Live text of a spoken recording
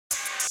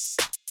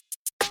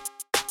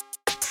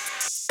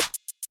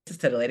to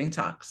Titillating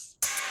Talks.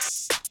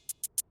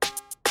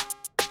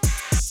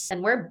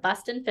 And we're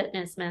busting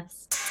fitness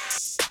myths.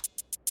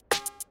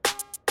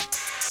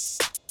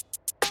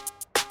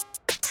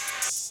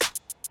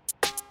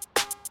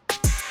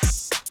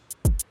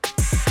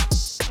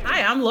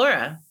 Hi, I'm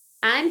Laura.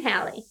 I'm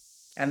Hallie.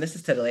 And this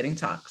is Titillating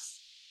Talks.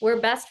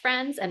 We're best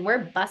friends and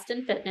we're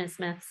busting fitness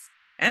myths.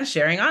 And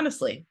sharing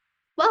honestly.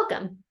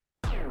 Welcome.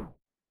 Hi,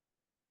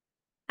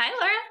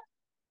 Laura.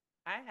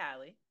 Hi,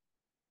 Hallie.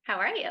 How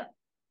are you?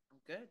 I'm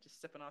good.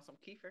 Just sipping on some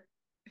kefir.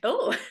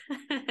 Oh,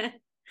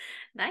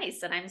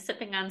 nice. And I'm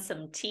sipping on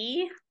some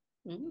tea.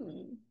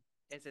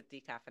 Is it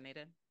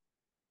decaffeinated?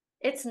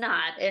 It's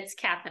not. It's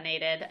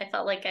caffeinated. I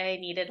felt like I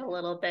needed a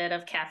little bit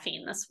of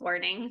caffeine this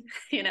morning.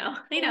 You know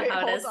Wait,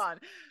 how it is. Hold on.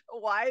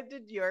 Why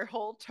did your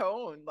whole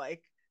tone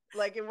like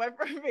it went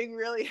from being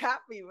really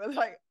happy with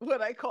like when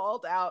I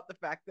called out the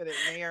fact that it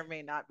may or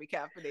may not be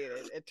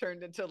caffeinated, it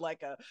turned into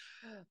like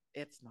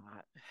it's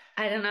not.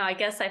 I don't know. I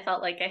guess I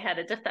felt like I had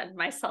to defend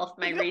myself,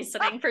 my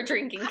reasoning for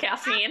drinking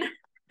caffeine.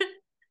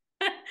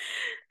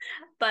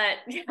 But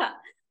yeah,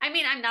 I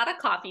mean, I'm not a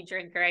coffee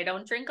drinker. I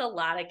don't drink a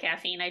lot of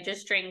caffeine. I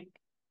just drink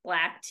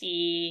black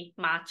tea,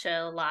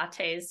 matcha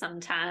lattes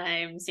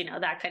sometimes,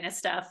 that kind of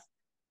stuff.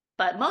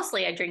 But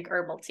mostly I drink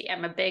herbal tea.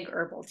 I'm a big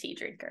herbal tea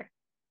drinker.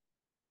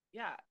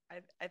 Yeah,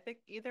 I think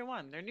either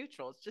one. They're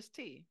neutral. It's just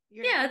tea.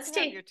 Yeah, it's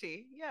tea. Have your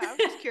tea. Yeah, I'm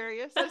just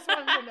curious. I just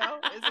wanted to know,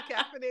 is it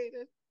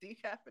caffeinated,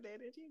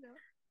 decaffeinated,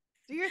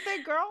 Do your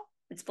thing, girl.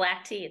 It's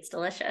black tea. It's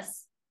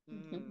delicious.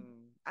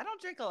 I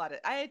don't drink a lot of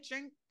I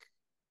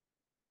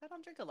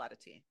don't drink a lot of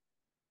tea.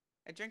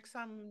 I drink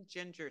some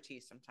ginger tea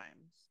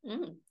sometimes.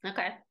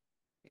 Okay.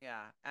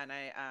 Yeah, and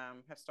I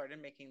have started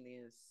making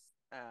these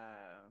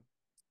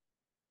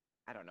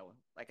I don't know,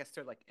 I guess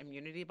they're like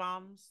immunity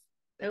bombs.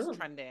 It's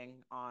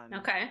trending on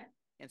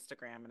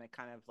Instagram, and it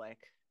kind of like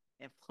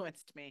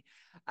influenced me.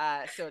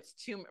 So it's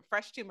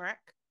fresh turmeric,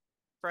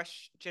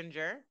 fresh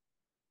ginger,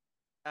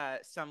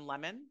 some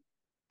lemon,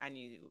 and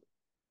you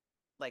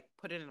like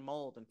put it in a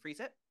mold and freeze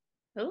it.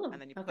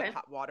 And then you put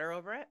hot water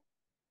over it,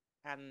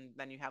 and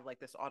then you have like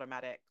this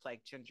automatic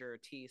like ginger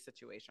tea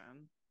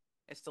situation.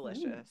 It's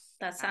delicious.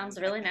 That sounds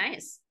really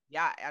nice.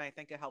 Yeah, and I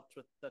think it helped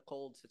with the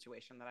cold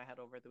situation that I had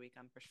over the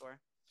weekend for sure.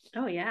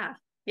 Oh yeah.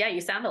 Yeah,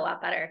 you sound a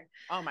lot better.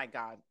 Oh my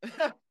God.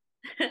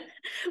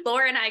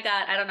 Laura and I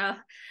got, I don't know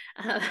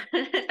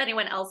if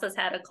anyone else has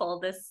had a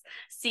cold this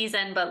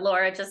season, but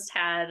Laura just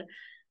had,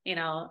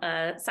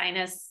 a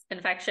sinus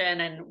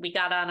infection, and we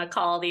got on a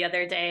call the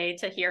other day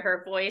to hear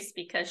her voice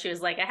because she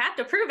was like, I have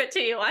to prove it to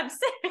you, I'm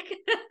sick.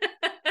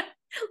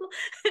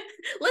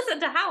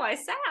 Listen to how I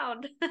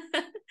sound.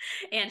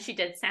 And she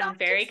did sound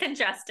very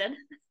congested.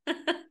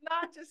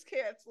 Not just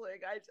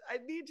canceling. I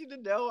need you to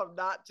know I'm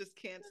not just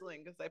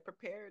canceling because I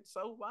prepared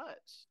so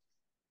much.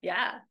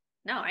 Yeah.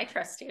 No, I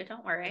trust you.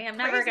 Don't worry. I'm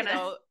never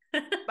gonna.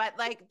 But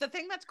like the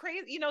thing that's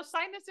crazy,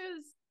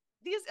 sinuses,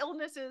 these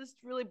illnesses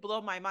really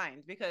blow my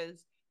mind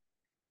because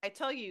I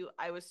tell you,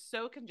 I was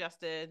so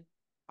congested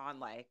on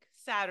like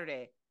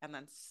Saturday and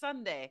then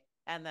Sunday,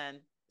 and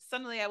then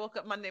suddenly I woke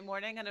up Monday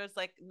morning and it was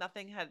like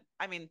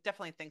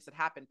definitely things had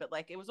happened, but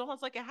like it was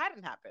almost like it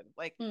hadn't happened.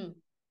 Like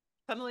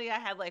suddenly I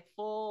had like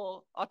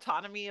full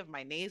autonomy of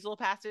my nasal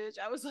passage.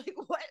 I was like,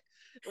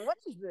 what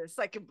is this?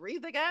 I can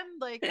breathe again.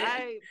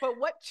 But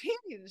what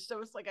changed? I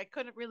was like, I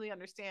couldn't really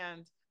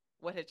understand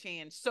what had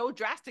changed so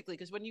drastically.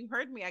 Cause when you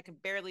heard me, I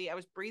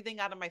was breathing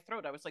out of my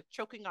throat. I was like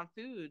choking on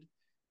food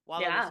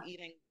while I was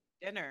eating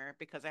dinner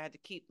because I had to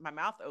keep my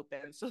mouth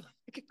open. So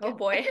oh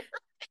boy.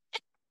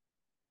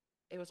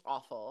 It was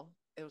awful.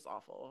 It was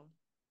awful.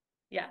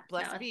 Yeah.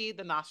 Bless be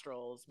the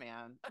nostrils,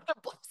 man.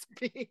 Bless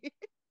be.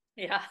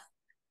 Yeah.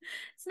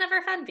 It's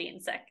never fun being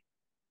sick.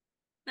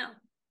 No,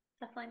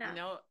 definitely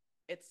not.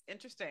 It's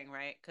interesting,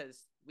 right?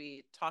 Because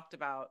we talked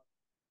about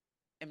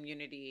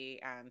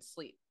immunity and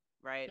sleep,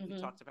 right? We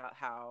talked about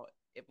how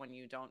when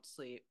you don't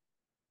sleep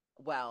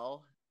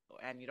well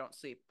and you don't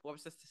sleep, what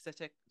was the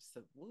statistic?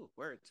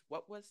 Words.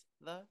 What was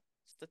the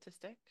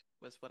statistic?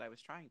 Was what I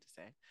was trying to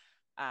say.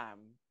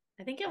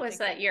 I think it was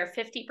that you're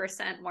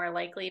 50% more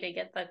likely to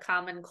get the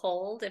common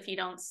cold if you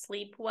don't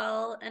sleep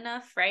well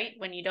enough, right?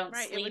 When you don't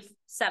sleep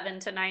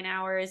 7 to 9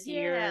 hours.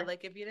 Yeah,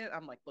 like if you didn't,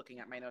 I'm like looking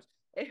at my notes.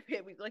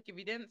 If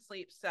you didn't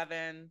sleep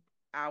 7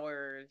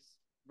 hours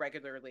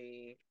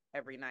regularly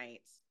every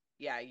night,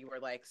 yeah, you were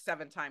like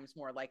 7 times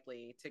more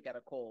likely to get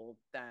a cold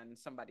than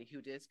somebody who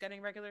is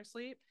getting regular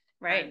sleep.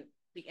 Right. And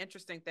the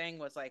interesting thing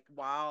was like,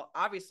 while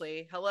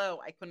obviously,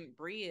 I couldn't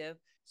breathe,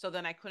 so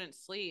then I couldn't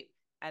sleep,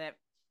 and it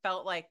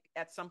felt like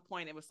at some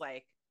point it was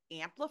like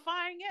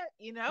amplifying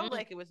it,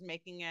 like it was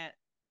making it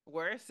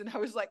worse. And I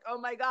was like, oh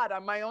my God,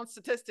 I'm my own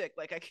statistic.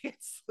 Like I can't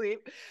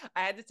sleep.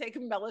 I had to take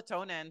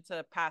melatonin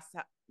to pass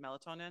out.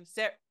 Melatonin.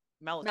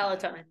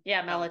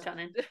 Yeah,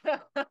 melatonin.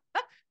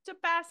 To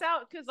pass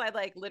out, because I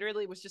like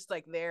literally was just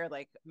like there,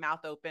 like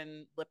mouth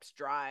open, lips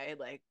dry,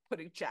 like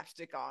putting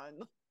chapstick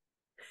on.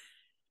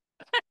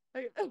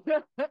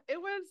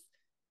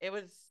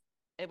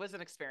 It was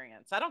an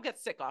experience. I don't get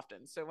sick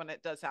often, so when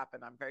it does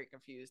happen, I'm very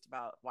confused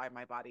about why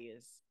my body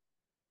is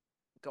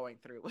going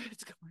through what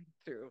it's going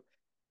through.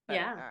 But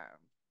Yeah.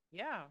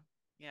 yeah,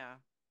 yeah.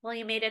 Well,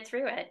 you made it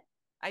through it.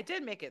 I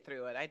did make it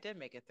through it.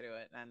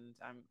 And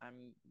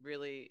I'm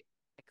really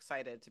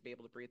excited to be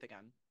able to breathe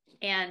again.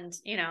 And,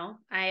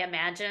 I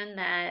imagine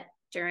that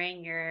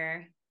during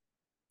your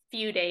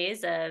few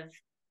days of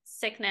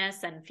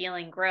sickness and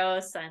feeling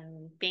gross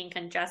and being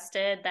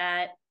congested,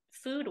 that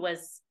food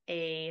was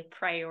a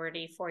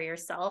priority for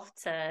yourself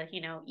to,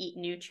 eat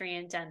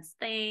nutrient dense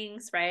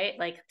things, right?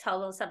 Like,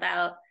 tell us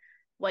about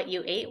what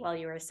you ate while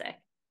you were sick.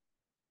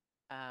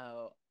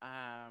 Oh,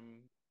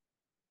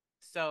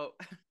 so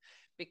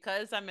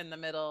because I'm in the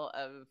middle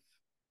of,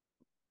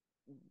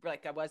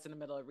 like, I was in the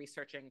middle of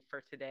researching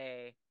for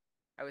today,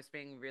 I was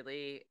being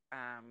really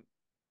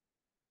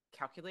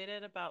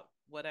calculated about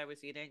what I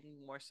was eating,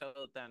 more so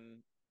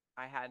than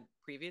I had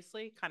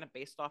previously, kind of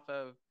based off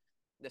of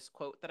this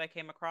quote that I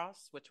came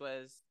across, which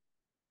was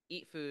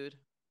eat food,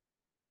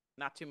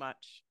 not too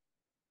much,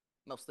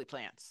 mostly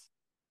plants.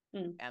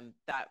 Mm. And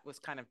that was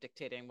kind of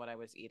dictating what I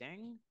was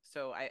eating.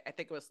 So I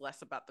think it was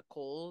less about the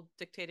cold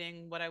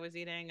dictating what I was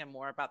eating and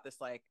more about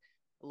this like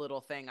little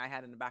thing I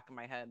had in the back of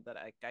my head that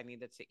I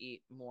needed to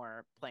eat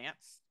more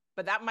plants.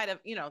 But that might have,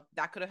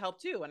 that could have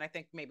helped too. And I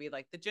think maybe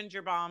like the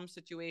ginger bomb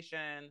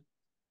situation,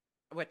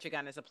 which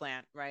again is a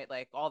plant, right?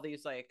 Like all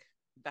these like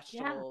Yeah.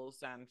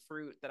 vegetables and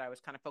fruit that I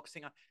was kind of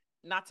focusing on.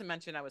 Not to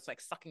mention I was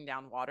like sucking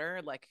down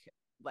water, like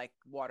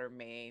water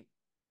may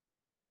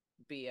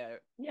be a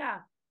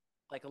Yeah.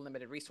 like a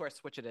limited resource,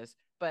 which it is,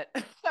 but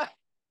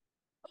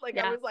like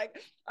Yeah.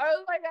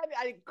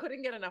 I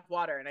couldn't get enough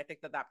water, and I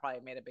think that probably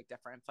made a big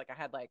difference. Like I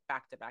had like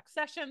back-to-back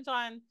sessions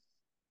on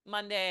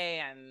Monday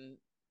and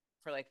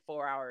for like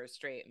 4 hours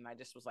straight, and I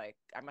just was like,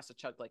 I must have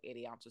chugged like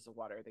 80 ounces of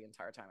water the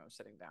entire time I was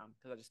sitting down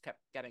because I just kept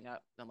getting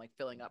up and like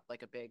filling up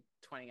like a big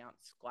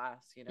 20-ounce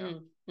glass,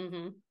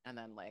 Mm-hmm. and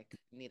then like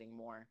needing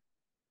more.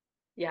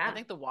 I Yeah.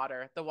 think the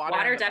water and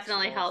Water the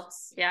definitely vegetables,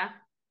 helps. Yeah.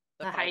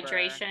 the The fiber,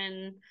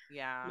 hydration,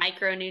 yeah,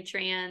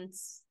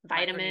 micronutrients,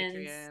 vitamins.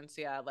 micronutrients,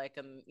 yeah, like,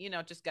 and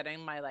just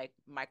getting my like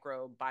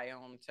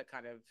microbiome to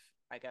kind of,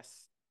 I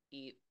guess,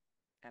 eat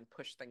and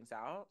push things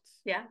out,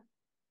 Yeah.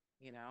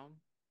 you know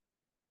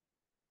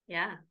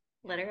Yeah.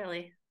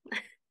 Literally.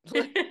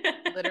 yeah.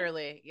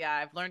 Literally, yeah,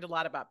 I've learned a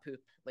lot about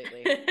poop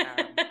lately.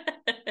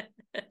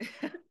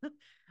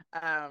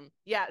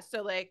 Yeah,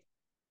 so like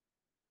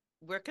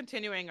we're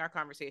continuing our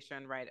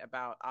conversation, right,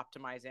 about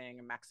optimizing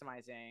and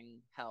maximizing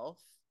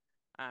health,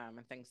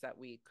 and things that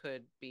we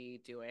could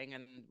be doing,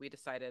 and we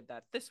decided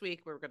that this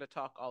week we were going to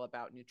talk all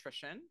about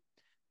nutrition,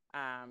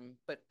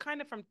 but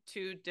kind of from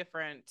two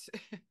different,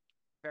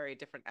 very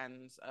different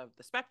ends of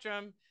the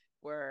spectrum.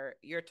 Where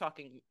you're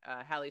talking,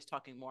 Hallie's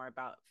talking more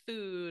about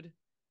food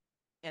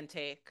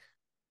intake,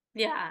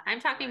 Yeah. I'm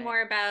talking right?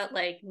 more about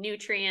like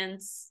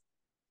nutrients,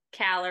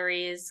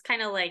 calories,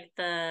 kind of like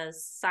the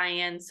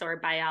science or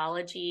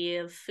biology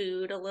of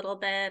food a little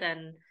bit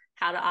and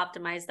how to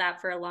optimize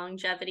that for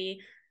longevity.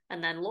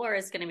 And then Laura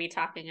is going to be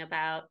talking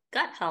about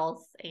gut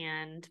health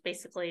and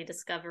basically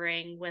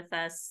discovering with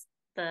us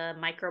the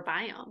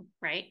microbiome,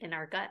 right, in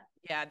our gut.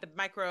 Yeah, the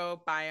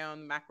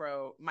microbiome,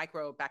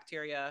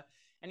 microbacteria,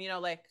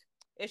 and like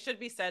it should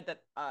be said that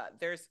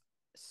there's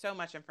so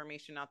much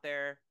information out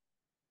there.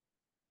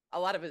 A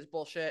lot of it is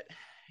bullshit,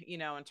 in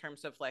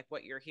terms of like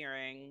what you're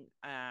hearing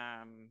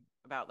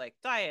about like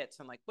diets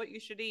and like what you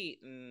should eat,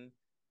 and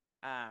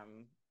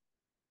um,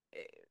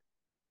 it,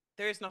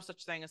 there is no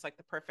such thing as like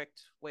the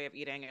perfect way of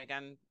eating.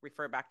 Again,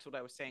 refer back to what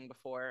I was saying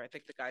before. I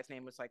think the guy's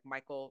name was like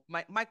Michael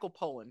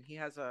Pollan. He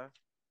has a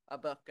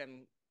book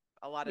and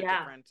a lot of Yeah.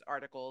 different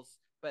articles.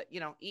 But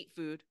eat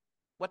food.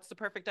 What's the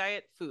perfect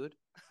diet? Food.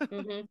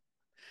 Mm-hmm.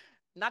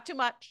 Not too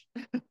much.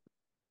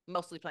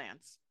 Mostly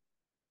plants.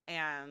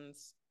 And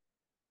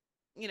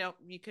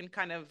you can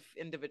kind of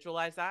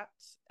individualize that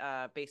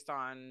based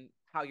on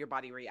how your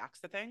body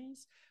reacts to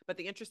things. But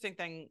the interesting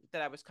thing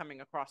that I was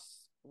coming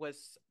across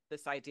was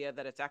this idea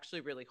that it's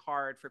actually really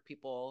hard for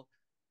people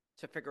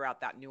to figure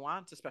out that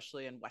nuance,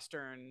 especially in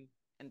Western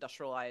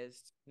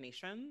industrialized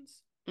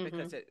nations, Mm-hmm.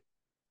 because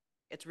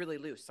it's really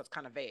loose. That's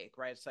kind of vague,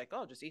 right? It's like,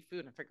 oh, just eat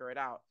food and figure it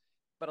out.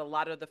 But a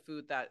lot of the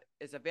food that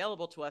is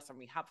available to us, and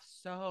we have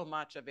so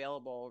much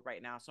available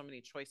right now, so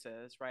many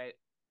choices, right?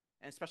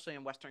 And especially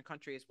in Western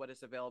countries, what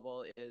is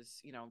available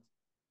is,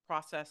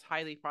 processed,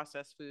 highly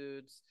processed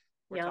foods.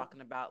 We're Yep.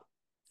 talking about,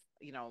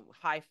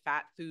 high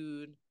fat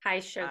food, High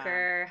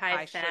sugar, high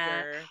high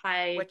fat, sugar,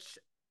 high which,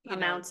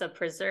 amounts of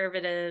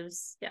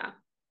preservatives. Yeah.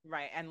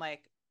 right. And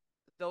like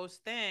those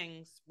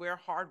things, we're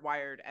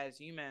hardwired as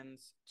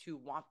humans to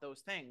want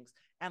those things.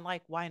 And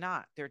like, why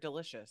not? They're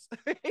delicious.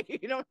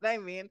 You know what I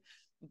mean?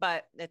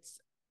 But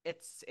it's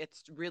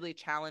really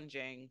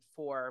challenging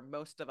for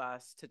most of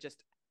us to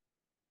just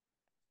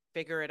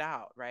figure it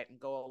out, right, and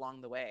go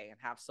along the way and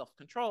have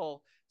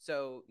self-control.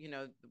 So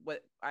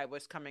what I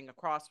was coming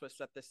across was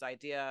that this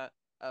idea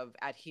of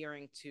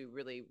adhering to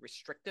really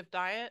restrictive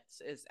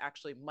diets is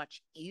actually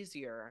much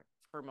easier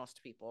for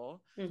most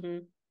people, Mm-hmm.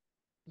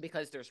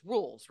 because there's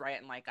rules, right?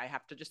 And like I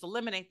have to just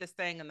eliminate this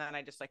thing and then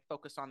I just like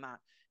focus on that,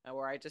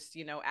 or I just,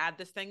 you know, add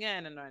this thing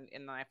in and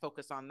then I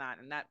focus on that,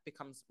 and that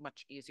becomes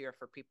much easier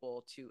for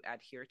people to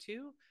adhere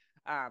to.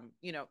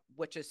 You know,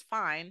 which is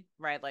fine,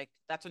 right? Like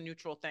that's a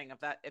neutral thing.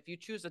 If you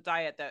choose a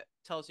diet that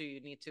tells you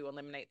you need to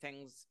eliminate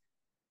things,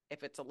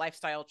 if it's a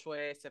lifestyle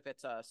choice, if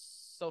it's a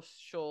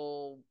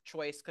social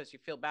choice because you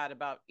feel bad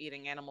about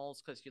eating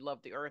animals because you love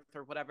the earth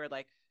or whatever,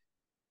 like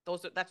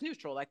that's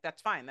neutral. Like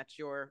that's fine. That's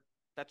your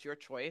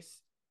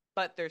choice.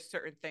 But there's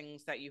certain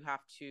things that you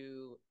have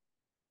to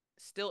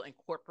still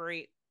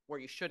incorporate, or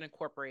you should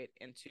incorporate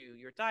into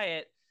your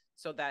diet,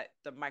 so that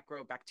the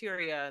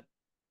microbacteria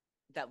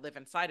that live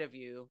inside of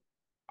you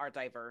are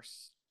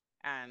diverse,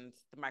 and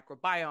the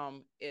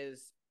microbiome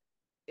is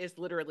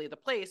literally the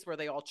place where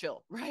they all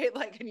chill, right?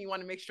 Like, and you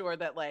want to make sure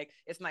that like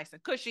it's nice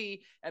and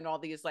cushy and all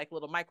these like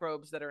little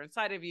microbes that are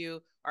inside of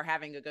you are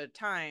having a good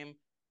time,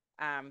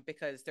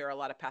 because there are a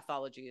lot of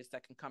pathologies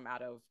that can come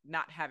out of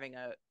not having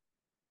a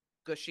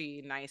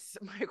gushy, nice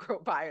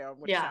microbiome,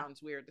 which Yeah.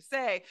 sounds weird to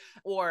say,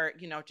 or,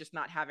 you know, just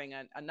not having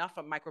enough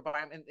of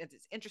microbiome. And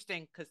it's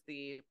interesting because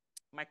the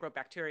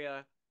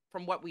microbacteria,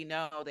 from what we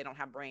know, they don't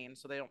have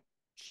brains, so they don't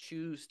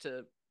choose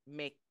to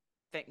make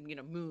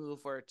move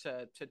or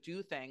to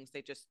do things.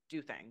 They just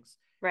do things.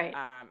 Right.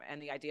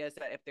 And the idea is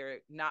that if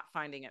they're not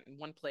finding it in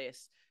one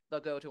place, they'll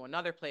go to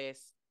another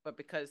place. But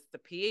because the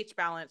pH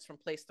balance from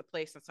place to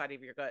place inside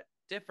of your gut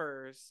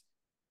differs,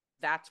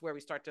 that's where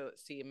we start to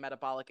see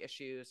metabolic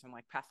issues and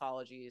like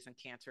pathologies and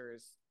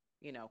cancers,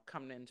 you know,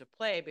 coming into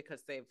play,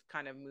 because they've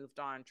kind of moved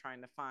on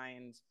trying to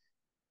find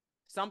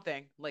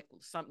something like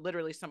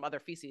literally some other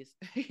feces.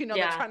 You know,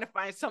 they're Yeah. trying to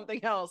find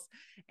something else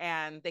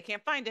and they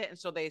can't find it, and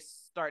so they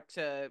start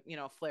to, you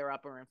know, flare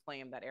up or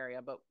inflame that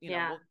area. But you know,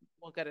 Yeah.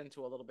 we'll get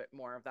into a little bit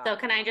more of that. So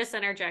can I just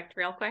interject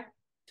real quick?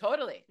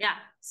 Totally. Yeah. I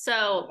don't know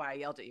So why I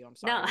yelled at you. I'm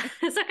no, sorry.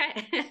 it's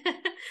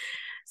okay.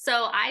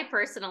 So I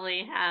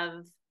personally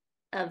have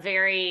a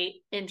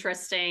very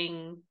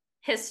interesting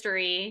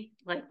history,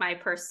 like my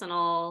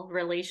personal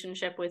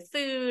relationship with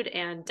food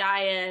and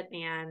diet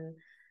and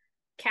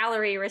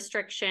calorie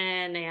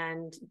restriction.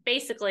 And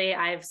basically,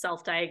 I've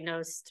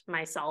self-diagnosed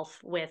myself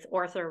with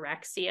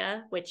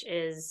orthorexia, which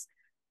is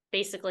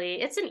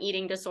basically it's an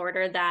eating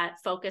disorder that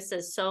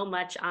focuses so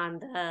much on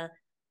the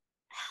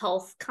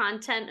health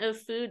content of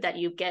food that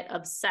you get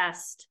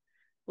obsessed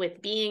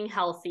with being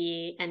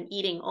healthy and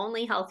eating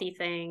only healthy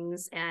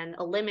things and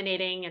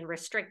eliminating and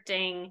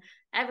restricting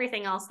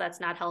everything else that's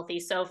not healthy.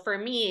 So for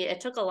me,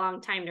 it took a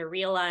long time to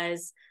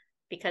realize,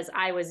 because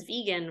I was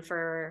vegan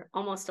for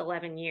almost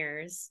 11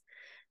 years,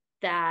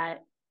 that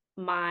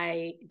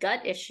my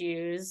gut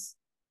issues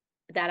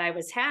that I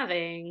was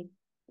having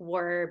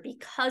were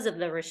because of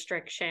the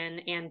restriction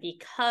and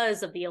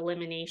because of the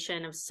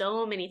elimination of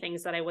so many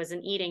things that I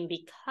wasn't eating,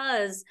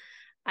 because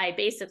I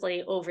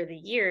basically over the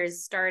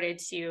years started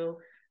to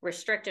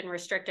restrict and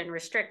restrict and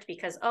restrict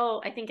because,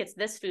 oh, I think it's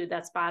this food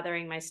that's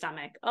bothering my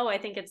stomach. Oh, I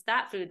think it's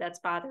that food that's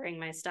bothering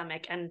my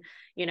stomach. And,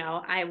 you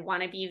know, I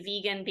want to be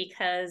vegan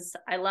because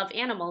I love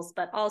animals,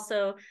 but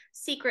also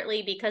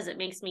secretly because it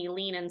makes me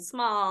lean and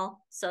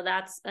small. So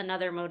that's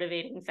another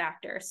motivating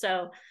factor.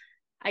 So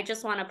I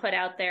just want to put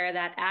out there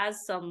that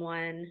as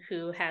someone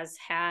who has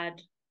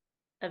had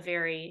a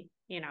very,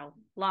 you know,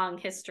 long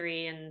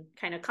history and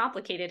kind of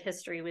complicated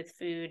history with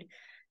food,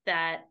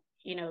 that,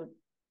 you know,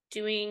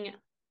 doing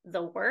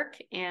the work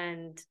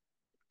and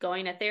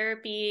going to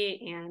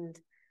therapy and,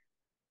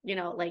 you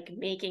know, like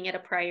making it a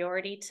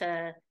priority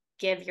to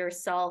give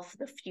yourself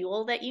the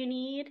fuel that you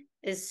need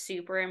is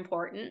super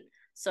important.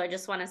 So I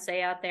just want to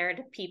say out there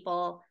to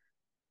people,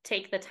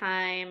 take the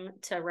time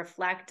to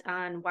reflect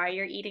on why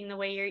you're eating the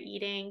way you're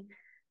eating.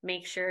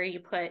 Make sure you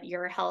put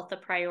your health a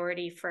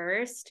priority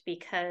first,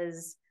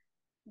 because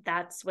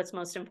that's what's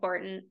most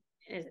important.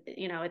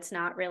 You know, it's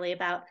not really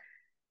about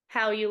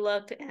how you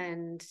look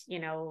and, you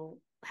know,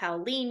 how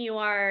lean you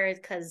are,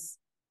 because,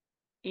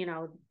 you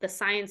know, the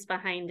science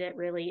behind it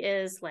really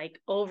is like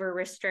over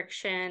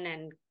restriction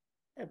and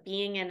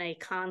being in a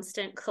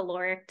constant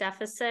caloric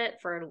deficit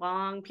for a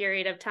long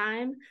period of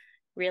time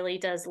really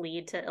does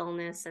lead to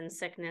illness and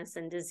sickness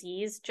and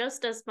disease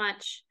just as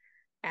much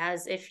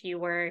as if you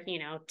were, you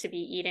know, to be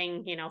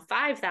eating, you know,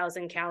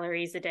 5,000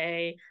 calories a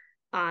day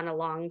on a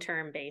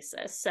long-term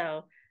basis.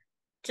 So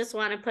just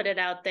want to put it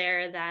out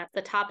there that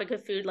the topic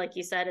of food, like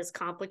you said, is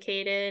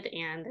complicated,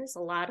 and there's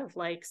a lot of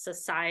like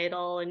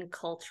societal and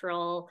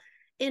cultural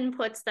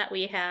inputs that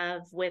we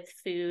have with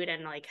food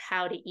and like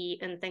how to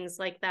eat and things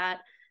like that.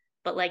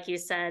 But like you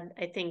said,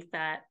 I think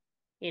that,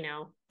 you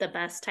know, the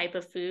best type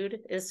of food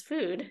is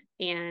food.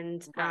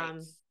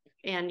 Right.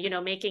 And, you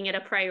know, making it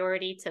a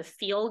priority to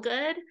feel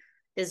good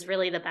is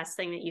really the best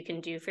thing that you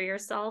can do for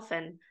yourself.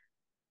 And,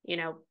 you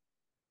know,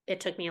 it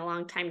took me a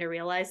long time to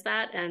realize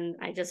that. And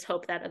I just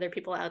hope that other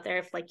people out there,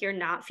 if like you're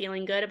not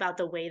feeling good about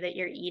the way that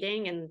you're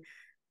eating and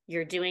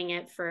you're doing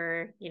it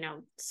for, you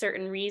know,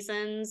 certain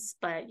reasons,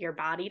 but your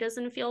body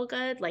doesn't feel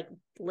good, like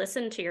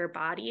listen to your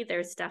body.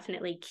 There's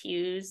definitely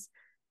cues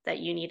that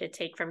you need to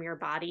take from your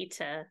body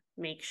to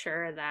make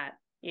sure that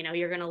you know,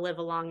 you're going to live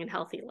a long and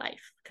healthy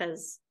life.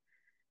 Because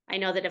I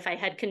know that if I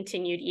had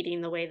continued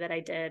eating the way that I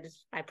did,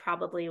 I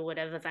probably would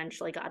have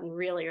eventually gotten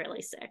really,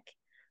 really sick.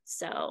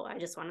 So I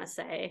just want to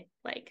say,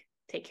 like,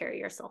 take care of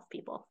yourself,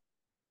 people.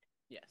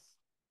 Yes.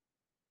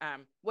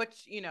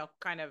 Which, you know,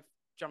 kind of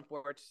jump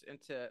forwards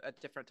into a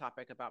different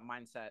topic about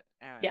mindset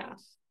Yeah.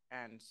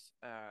 and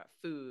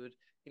food.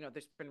 You know,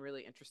 there's been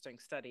really interesting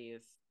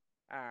studies,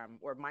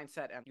 or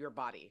mindset and your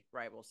body,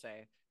 right? We'll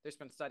say there's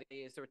been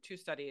studies. There were two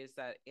studies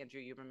that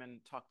Andrew Huberman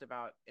talked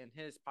about in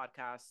his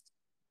podcast.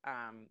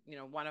 You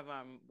know, one of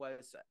them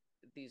was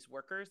these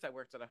workers that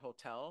worked at a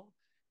hotel.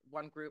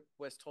 One group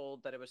was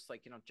told that it was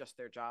like, you know, just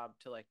their job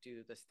to like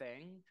do this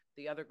thing.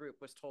 The other group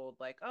was told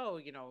like, oh,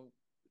 you know,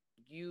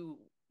 you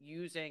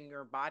using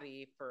your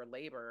body for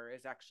labor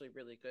is actually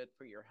really good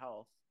for your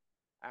health,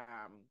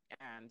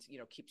 and you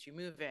know, keeps you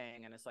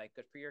moving, and it's like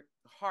good for your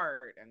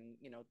heart, and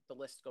you know, the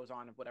list goes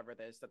on of whatever it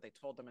is that they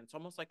told them. And it's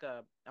almost like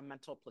a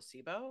mental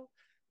placebo.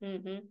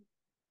 Mm-hmm.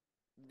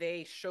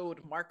 They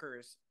showed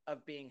markers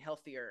of being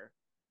healthier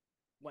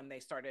when they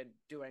started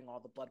doing all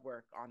the blood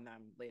work on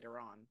them later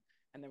on.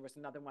 And there was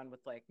another one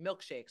with like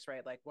milkshakes,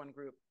 right? Like one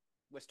group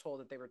was told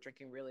that they were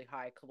drinking really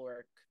high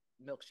caloric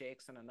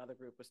milkshakes, and another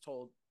group was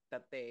told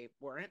that they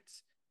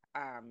weren't,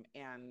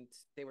 and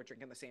they were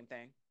drinking the same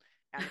thing.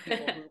 And the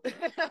people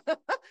who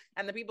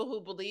and the people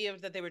who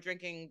believed that they were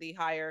drinking the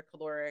higher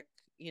caloric,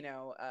 you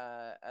know,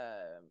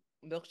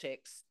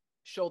 milkshakes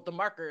showed the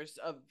markers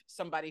of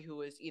somebody who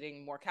was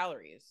eating more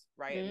calories,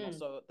 right? And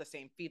also the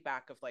same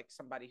feedback of like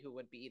somebody who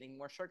would be eating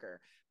more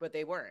sugar, but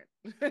they weren't.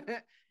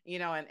 You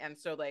know, and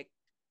so like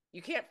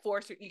you can't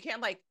force, you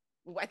can't like,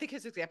 I think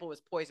his example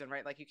was poison,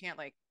 right? Like you can't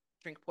like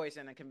drink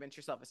poison and convince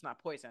yourself it's not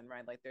poison,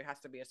 right? Like there has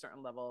to be a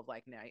certain level of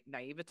like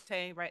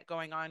naivete, right,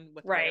 going on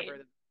with Right.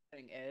 whatever the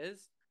thing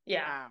is.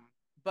 Yeah.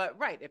 But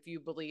right, if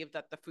you believe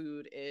that the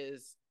food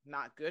is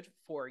not good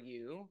for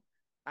you,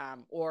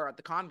 or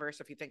the converse,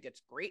 if you think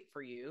it's great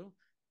for you,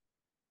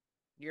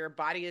 your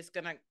body is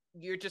gonna,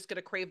 you're just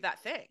gonna crave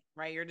that thing,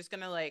 right? You're just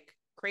gonna like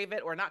crave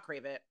it or not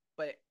crave it,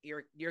 but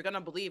you're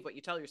gonna believe what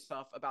you tell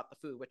yourself about the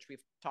food, which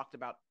we've talked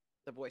about,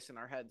 the voice in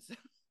our heads.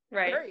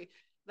 Right. Very,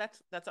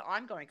 that's an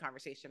ongoing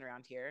conversation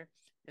around here,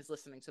 is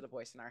listening to the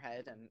voice in our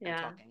head and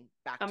talking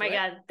back Oh to my it.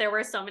 God. There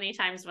were so many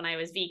times when I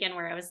was vegan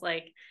where I was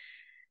like,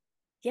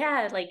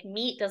 yeah, like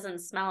meat doesn't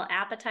smell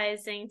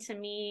appetizing to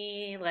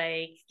me.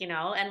 Like, you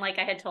know, and like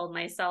I had told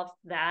myself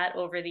that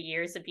over the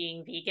years of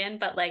being vegan,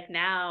 but like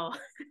now,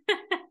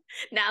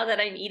 now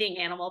that I'm eating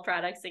animal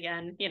products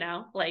again, you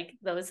know, like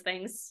those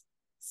things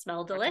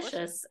smell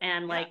delicious.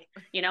 And Yeah. like,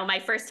 you know, my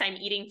first time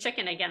eating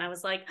chicken again, I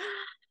was like,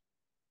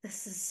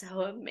 this is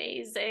so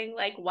amazing.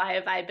 Like, why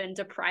have I been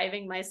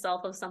depriving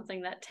myself of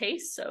something that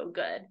tastes so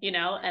good, you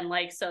know? Right. And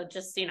like, so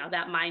just, you know,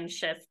 that mind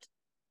shift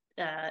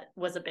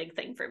was a big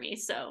thing for me.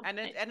 So, And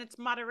it's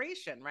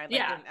moderation, right? Like,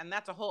 yeah. and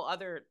that's a whole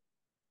other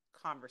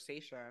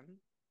conversation,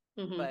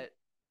 Mm-hmm. but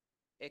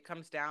it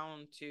comes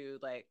down to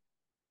like,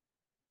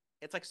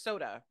 it's like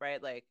soda,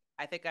 right? Like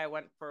I think I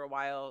went for a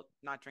while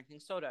not drinking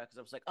soda because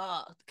I was like,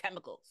 oh, the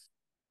chemicals.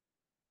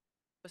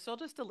 But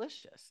soda's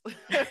delicious.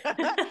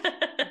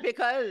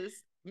 Because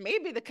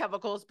maybe the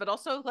chemicals, but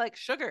also like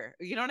sugar.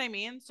 You know what I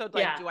mean? So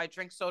like, Yeah. do I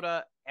drink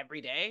soda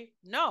every day?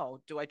 No.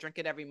 Do I drink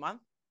it every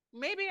month?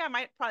 Maybe I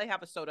might probably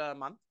have a soda a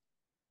month.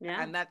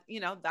 Yeah. And that,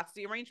 you know, that's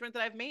the arrangement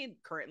that I've made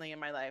currently in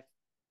my life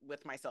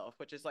with myself,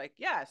 which is like,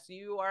 yes,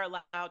 you are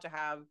allowed to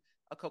have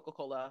a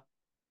Coca-Cola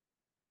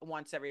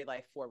once every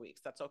like 4 weeks.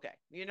 That's okay.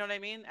 You know what I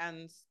mean?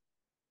 And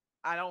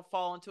I don't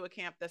fall into a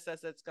camp that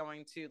says it's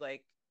going to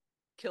like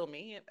kill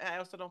me. I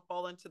also don't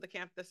fall into the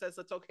camp that says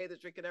it's okay to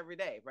drink it every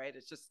day, right?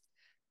 It's just,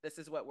 this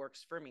is what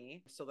works for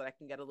me so that I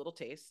can get a little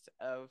taste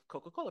of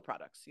Coca-Cola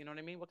products. You know what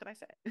I mean? What can I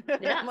say?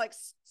 Yeah. I'm like,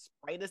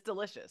 Sprite is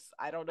delicious.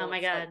 I don't know Oh my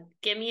what's like. God.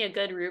 Give me a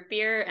good root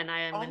beer and I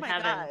am Oh in my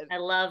heaven. God. I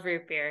love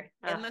root beer.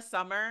 In Ugh. the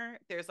summer,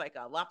 there's like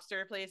a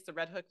lobster place, the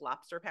Red Hook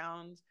Lobster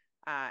Pound.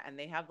 And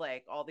they have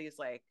like all these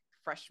like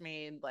fresh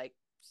made like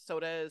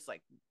sodas,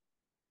 like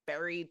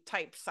berry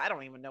types. I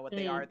don't even know what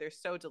they are. They're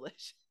so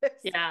delicious.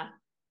 Yeah.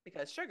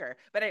 Because sugar.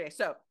 But anyway,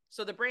 so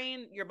the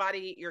brain, your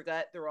body, your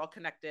gut, they're all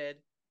connected.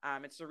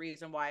 It's the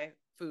reason why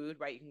food,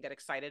 right? You can get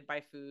excited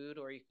by food,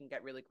 or you can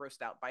get really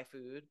grossed out by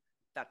food.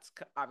 That's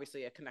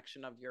obviously a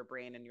connection of your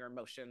brain and your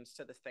emotions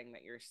to the thing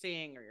that you're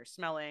seeing or you're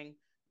smelling.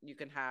 You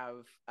can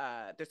have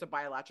there's a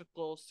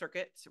biological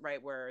circuit,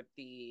 right, where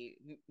the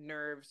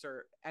nerves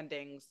or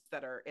endings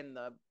that are in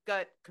the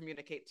gut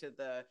communicate to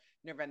the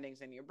nerve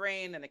endings in your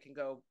brain, and it can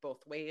go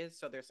both ways.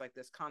 So there's like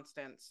this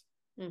constant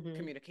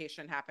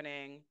communication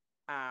happening.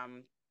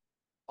 um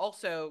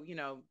Also, you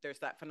know, there's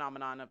that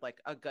phenomenon of like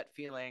a gut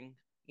feeling,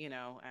 you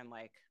know, and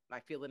like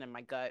I feel it in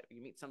my gut.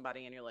 You meet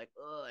somebody and you're like,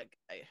 oh,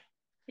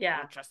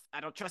 Yeah.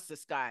 I don't trust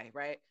this guy,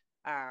 right?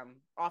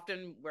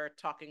 Often we're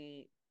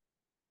talking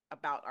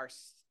about our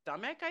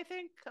stomach, I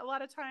think, a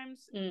lot of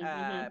times,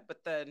 Mm-hmm.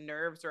 but the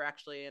nerves are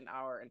actually in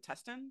our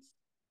intestines.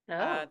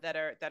 Oh. that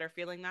are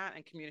feeling that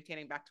and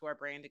communicating back to our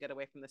brain to get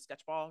away from the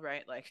sketch ball,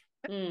 right? Like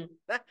Mm.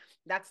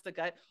 that's the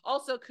gut.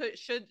 Also,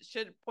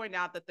 should point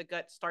out that the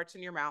gut starts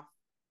in your mouth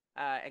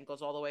and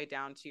goes all the way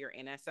down to your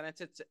anus, and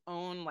it's its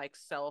own like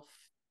self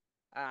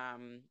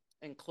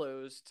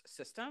enclosed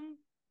system.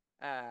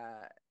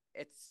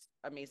 It's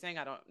amazing.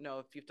 I don't know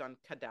if you've done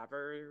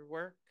cadaver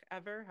work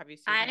ever. Have you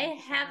seen I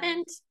cadavers?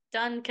 haven't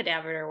done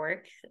cadaver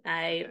work.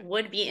 I Okay.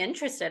 would be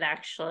interested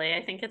actually.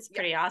 I think it's Yeah.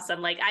 pretty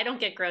awesome. Like I don't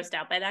get grossed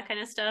out by that kind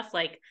of stuff.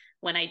 Like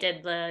when I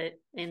did the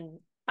in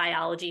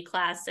biology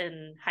class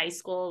in high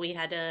school, we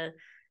had to,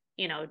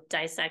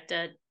 dissect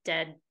a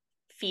dead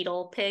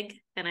fetal pig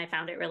and I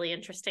found it really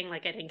interesting.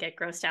 Like I didn't get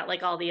grossed out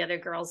like all the other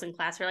girls in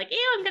class were like,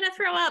 "Ew, I'm going to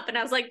throw up." And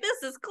I was like,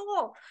 "This is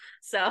cool."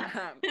 So,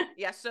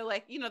 Yeah. So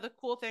like, the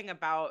cool thing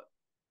about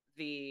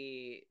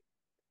the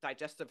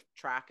digestive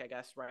tract, I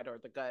guess, right, or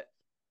the gut,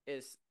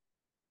 is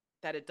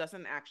that it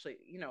doesn't actually,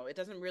 it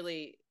doesn't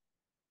really,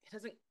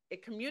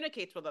 it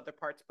communicates with other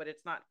parts, but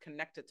it's not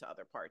connected to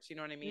other parts. You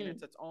know what I mean?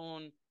 It's its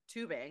own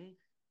tubing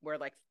where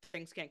like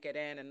things can't get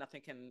in and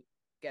nothing can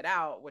get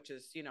out, which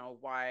is,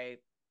 why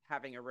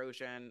having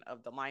erosion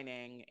of the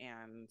lining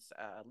and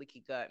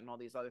leaky gut and all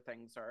these other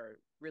things are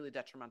really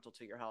detrimental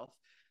to your health.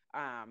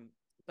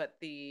 But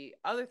the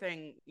other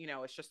thing,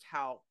 is just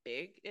how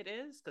big it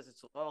is, because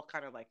it's all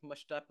kind of like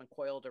mushed up and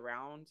coiled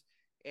around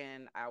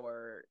in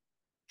our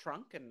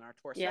trunk and our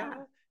yeah.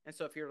 torso. And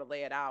so if you were to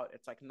lay it out,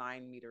 it's like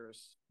 9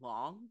 meters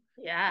long,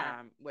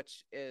 Yeah.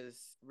 which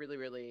is really,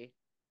 really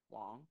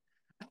long.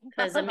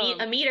 Because a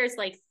um, meter is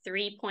like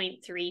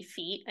 3.3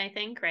 feet, I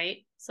think,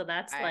 right? So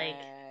that's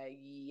like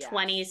yes,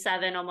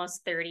 27,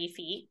 almost 30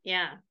 feet.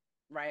 Yeah.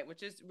 right,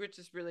 which is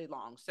really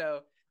long.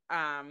 So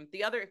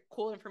the other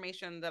cool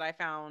information that I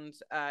found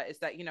is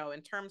that,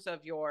 in terms of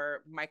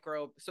your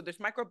so there's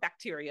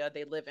microbacteria.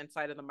 They live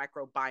inside of the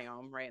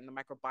microbiome, right? And the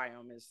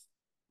microbiome is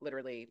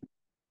literally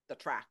the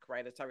track,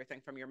 right? It's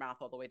everything from your mouth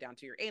all the way down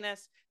to your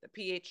anus. The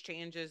pH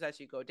changes as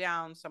you go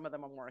down. Some of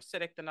them are more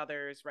acidic than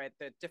others, right?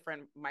 The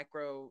different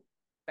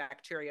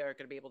microbacteria are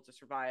going to be able to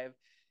survive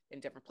in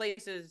different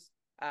places.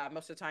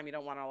 Most of the time, you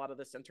don't want a lot of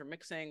this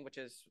intermixing, which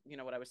is,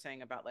 what I was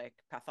saying about like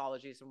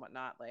pathologies and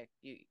whatnot. Like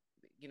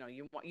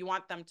you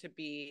want them to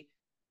be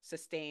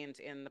sustained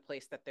in the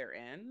place that they're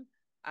in.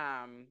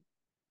 Um,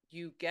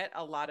 you get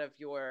a lot of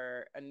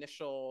your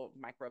initial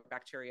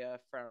microbacteria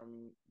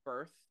from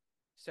birth.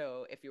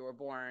 So if you were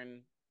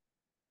born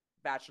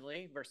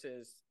vaginally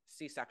versus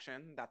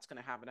C-section, that's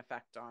going to have an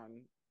effect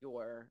on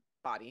your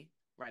body,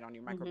 right, on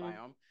your Mm-hmm.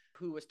 microbiome.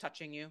 Who was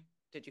touching you?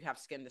 Did you have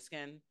skin to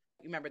skin?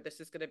 You remember, this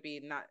is going to be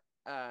not,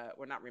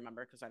 or not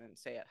remember because I didn't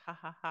say it. Ha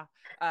ha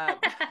ha.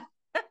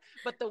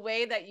 But the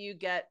way that you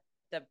get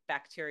the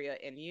bacteria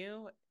in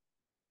you,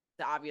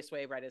 the obvious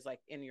way, right, is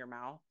like in your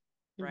mouth,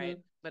 Mm-hmm. right?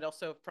 But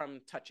also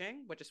from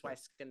touching, which is why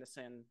skin to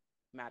skin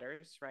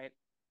matters, right?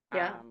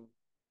 Yeah.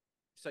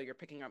 So you're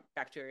picking up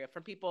bacteria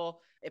from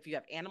people. If you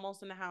have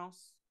animals in the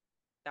house,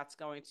 that's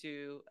going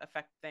to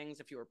affect things.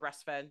 If you were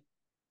breastfed,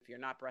 if you're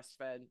not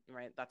breastfed,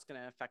 right, that's going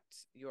to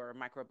affect your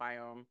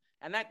microbiome.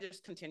 And that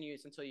just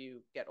continues until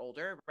you get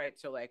older, right?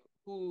 So like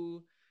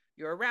who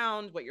you're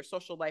around, what your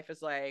social life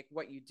is like,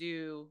 what you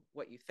do,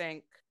 what you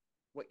think,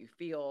 what you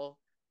feel,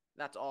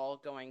 that's all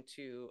going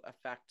to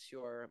affect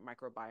your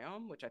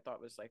microbiome, which I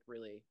thought was like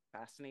really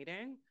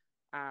fascinating.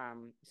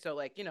 So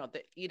like,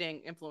 the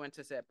eating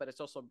influences it, but it's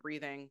also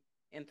breathing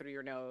in through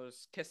your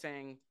nose,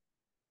 kissing,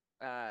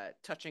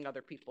 touching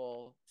other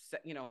people,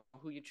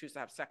 who you choose to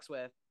have sex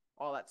with,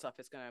 all that stuff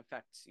is going to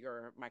affect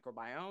your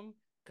microbiome.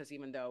 Because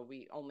even though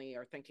we only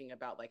are thinking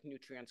about like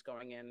nutrients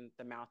going in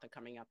the mouth and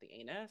coming out the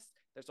anus,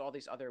 there's all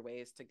these other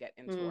ways to get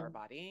into our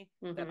body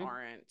that Mm-hmm.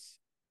 aren't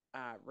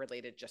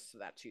related just to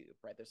that tube,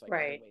 right? There's like other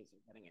Right. ways of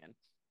getting in.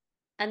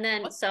 And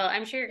then, What? so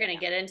I'm sure you're Yeah, going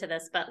to yeah. get into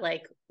this, but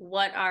like,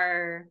 what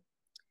are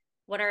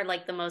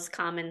like the most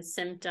common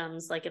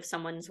symptoms? Like if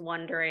someone's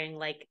wondering,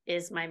 like,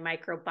 is my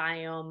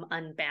microbiome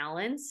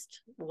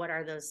unbalanced? What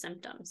are those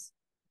symptoms?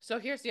 So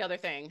here's the other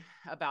thing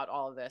about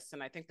all of this,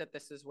 and I think that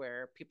this is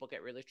where people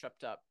get really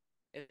tripped up,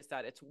 is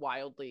that it's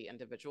wildly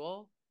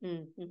individual.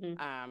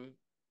 Mm-hmm. Um,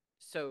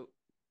 so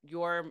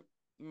your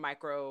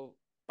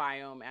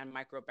microbiome and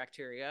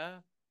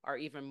microbacteria are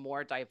even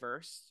more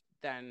diverse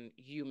than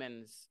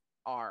humans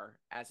are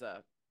as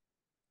a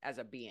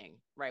being,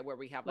 right? Where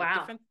we have like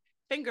Wow. different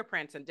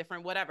fingerprints and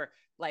different whatever.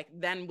 Like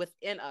then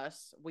within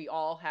us, we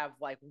all have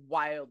like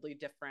wildly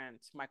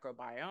different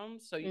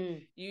microbiomes. So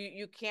Mm.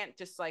 you can't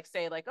just like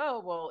say like, oh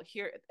well,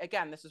 here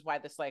again, this is why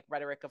this like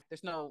rhetoric of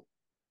there's no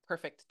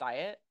perfect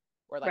diet,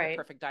 or like a Right.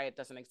 perfect diet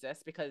doesn't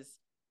exist, because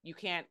you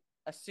can't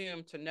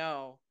assume to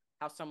know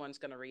how someone's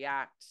going to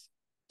react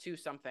to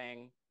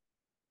something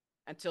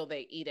until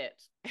they eat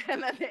it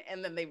and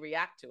then they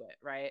react to it,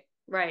 right?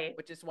 Right.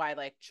 Which is why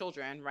like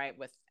children, right,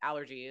 with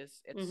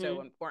allergies, it's so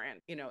Mm-hmm.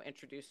 important,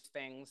 introduce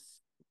things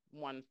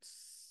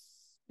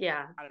once,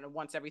 Yeah. I don't know,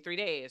 once every 3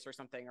 days or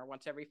something, or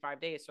once every 5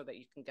 days, so that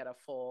you can get a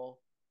full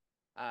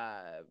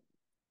uh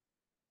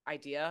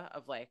idea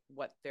of like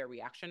what their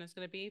reaction is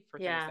going to be for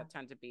things Yeah. that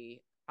tend to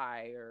be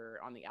high or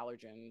on the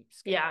allergen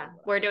scale. Yeah,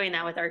 we're doing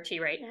that with Archie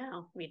right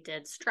now. We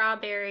did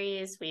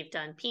strawberries, we've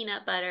done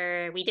peanut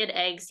butter, we did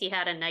eggs. He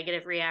had a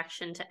negative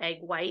reaction to egg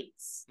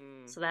whites.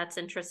 So that's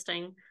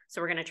interesting.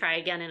 So we're going to try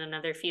again in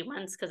another few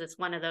months because it's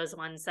one of those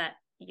ones that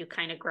you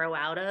kind of grow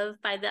out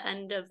of by the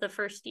end of the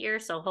first year.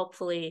 So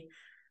hopefully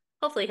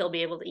he'll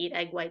be able to eat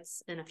egg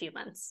whites in a few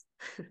months.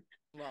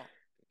 Well,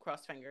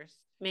 cross fingers.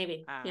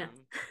 Maybe. Yeah.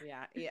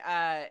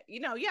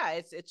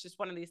 It's just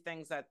one of these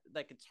things that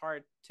like it's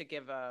hard to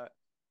give a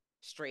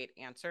straight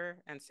answer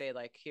and say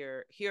like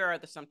here are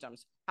the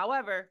symptoms.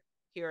 However,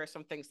 here are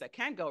some things that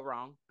can go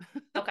wrong.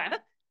 Okay.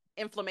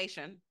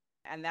 Inflammation,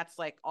 and that's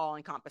like all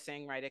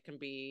encompassing, right? It can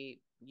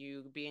be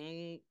you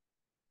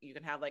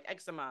can have like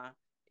eczema,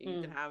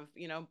 you can have,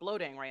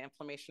 bloating, right?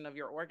 Inflammation of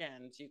your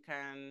organs. You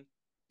can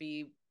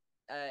be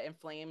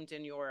inflamed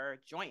in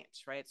your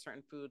joints, right?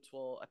 Certain foods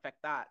will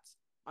affect that.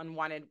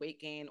 Unwanted weight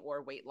gain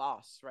or weight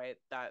loss, right?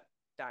 That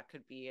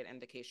could be an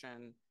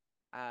indication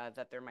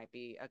that there might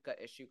be a gut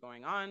issue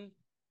going on.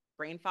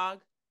 Brain fog.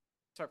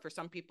 So for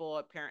some people,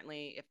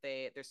 apparently,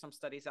 there's some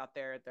studies out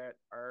there that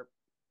are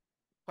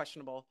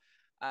questionable,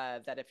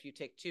 that if you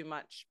take too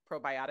much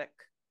probiotic,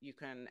 you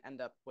can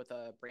end up with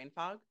a brain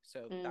fog.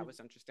 So that was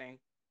interesting.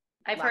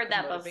 I've heard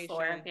that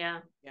before. Yeah.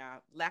 Yeah.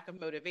 Lack of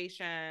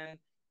motivation,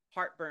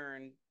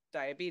 heartburn,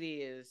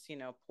 diabetes,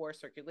 poor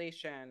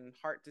circulation,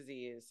 heart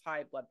disease,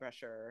 high blood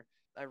pressure,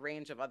 a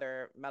range of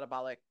other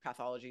metabolic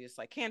pathologies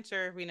like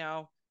cancer. We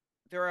know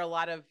there are a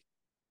lot of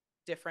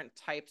different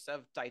types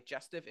of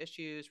digestive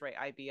issues, right?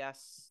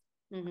 IBS,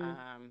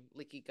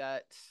 leaky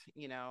gut,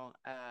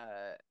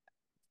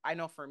 I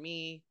know for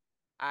me,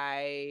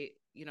 I,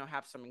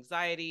 have some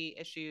anxiety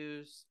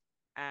issues,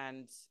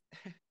 and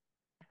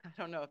I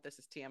don't know if this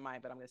is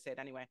TMI, but I'm going to say it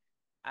anyway.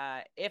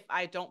 If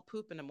I don't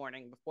poop in the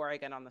morning before I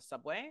get on the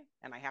subway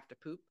and I have to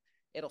poop,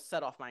 it'll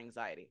set off my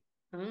anxiety.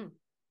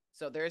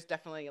 So there's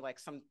definitely like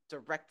some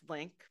direct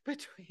link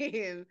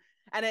between,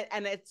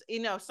 and it's,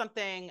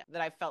 something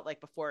that I felt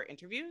like before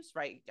interviews,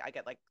 right? I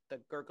get like the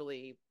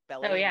gurgly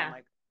belly. Oh, yeah. And I'm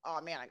like,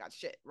 oh man, I got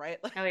shit, right?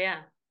 Oh yeah.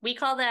 We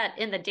call that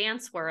in the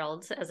dance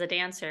world as a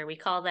dancer, we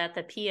call that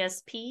the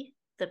PSP,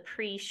 the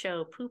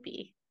pre-show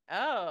poopy.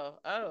 Oh,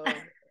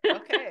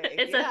 okay.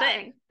 It's a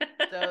thing.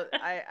 So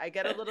I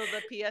get a little of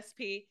the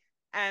PSP,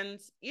 and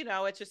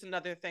it's just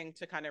another thing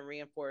to kind of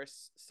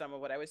reinforce some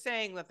of what I was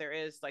saying, that there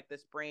is like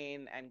this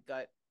brain and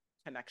gut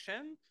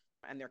connection,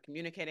 and they're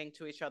communicating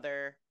to each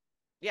other.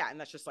 Yeah, and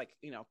that's just like,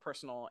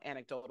 personal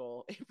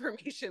anecdotal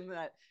information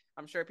that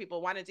I'm sure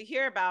people wanted to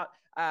hear about,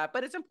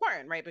 but it's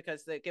important, right?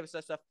 Because it gives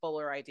us a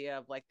fuller idea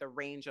of like the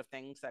range of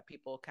things that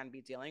people can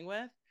be dealing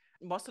with.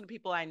 Most of the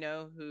people I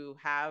know who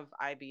have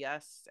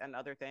IBS and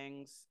other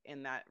things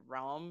in that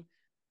realm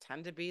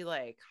tend to be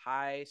like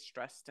high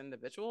stressed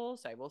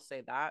individuals. I will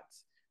say that.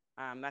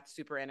 That's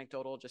super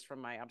anecdotal just from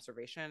my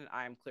observation.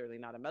 I'm clearly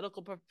not a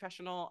medical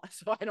professional,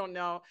 so I don't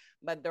know,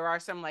 but there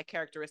are some like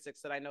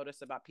characteristics that I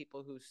notice about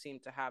people who seem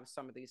to have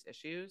some of these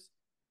issues.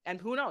 And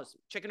who knows,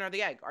 chicken or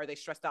the egg? Are they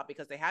stressed out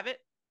because they have it?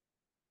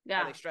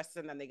 Yeah. Are they stressed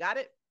and then they got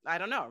it? I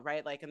don't know,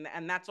 right? Like,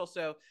 and that's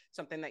also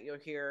something that you'll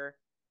hear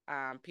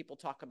people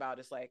talk about,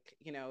 is like,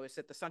 is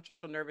it the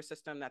central nervous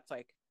system that's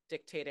like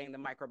dictating the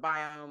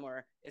microbiome,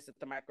 or is it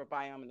the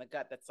microbiome in the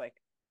gut that's like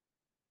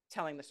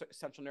telling the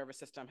central nervous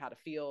system how to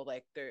feel?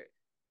 Like, it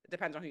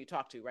depends on who you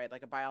talk to, right?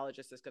 Like a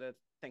biologist is going to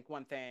think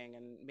one thing,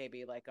 and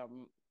maybe like a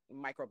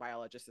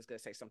microbiologist is going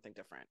to say something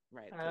different,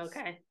 right?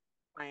 Okay.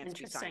 Science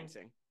be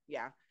sciencing.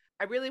 Yeah.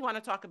 I really want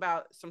to talk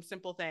about some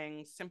simple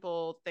things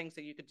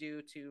that you could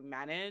do to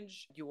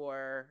manage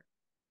your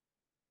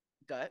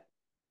gut.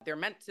 They're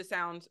meant to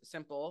sound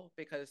simple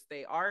because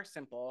they are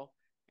simple.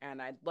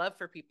 And I'd love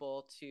for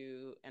people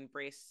to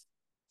embrace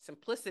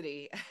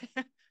simplicity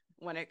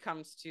when it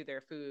comes to their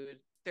food.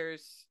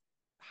 There's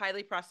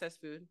highly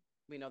processed food.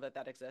 We know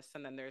that exists.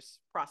 And then there's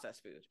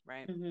processed food,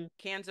 right?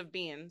 Cans of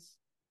beans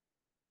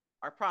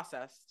are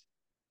processed.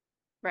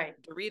 Right.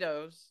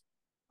 Doritos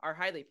are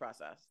highly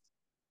processed.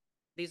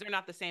 These are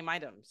not the same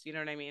items. You know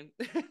what I mean?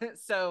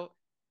 So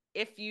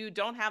if you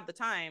don't have the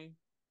time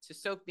to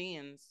soak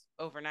beans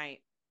overnight,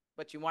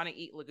 but you want to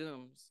eat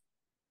legumes,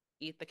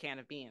 eat the can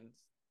of beans.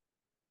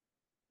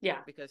 Yeah.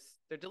 Because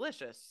they're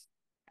delicious.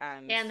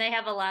 And they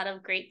have a lot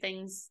of great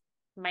things,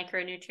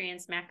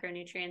 micronutrients,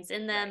 macronutrients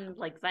in them, right,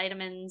 like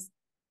vitamins,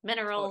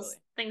 minerals,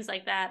 things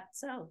like that.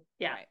 So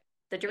yeah. Right.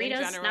 The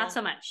Doritos, not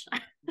so much.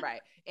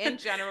 Right. In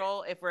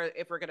general, if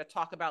we're going to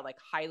talk about like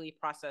highly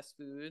processed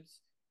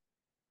foods,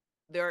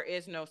 there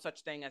is no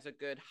such thing as a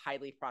good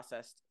highly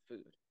processed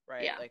food,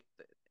 right? Yeah. Like,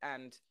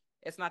 and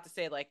it's not to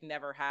say like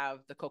never have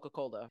the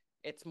Coca-Cola.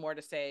 It's more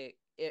to say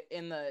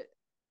in the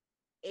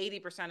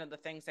 80% of the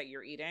things that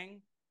you're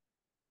eating,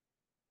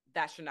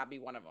 that should not be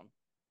one of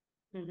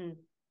them.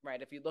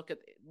 Right. If you look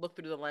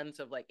through the lens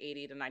of like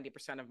 80 to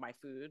 90% of my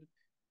food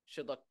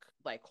should look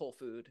like whole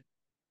food,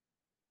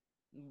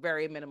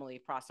 very minimally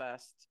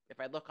processed. If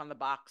I look on the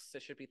box,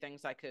 there should be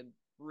things I could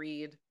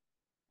read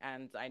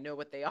and I know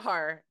what they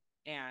are,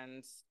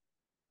 and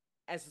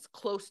as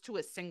close to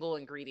a single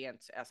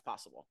ingredient as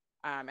possible.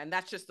 And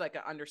that's just like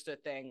an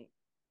understood thing,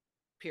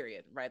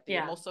 period, right? The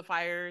Yeah.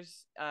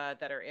 emulsifiers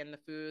that are in the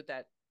food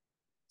that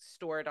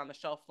store it on the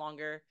shelf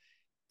longer,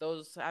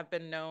 those have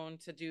been known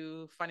to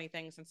do funny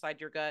things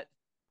inside your gut.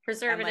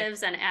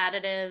 Preservatives and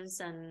additives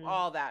and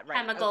all that, right?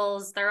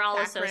 chemicals, they're all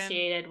Saccharin,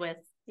 associated with,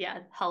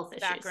 health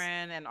issues.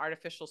 saccharin and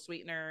artificial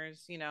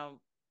sweeteners,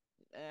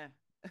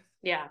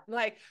 Yeah.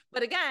 like,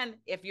 but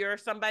again, if you're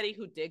somebody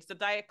who digs the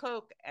Diet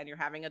Coke and you're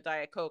having a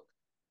Diet Coke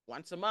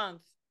once a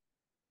month,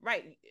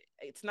 right,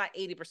 it's not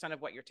 80%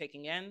 of what you're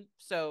taking in.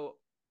 So,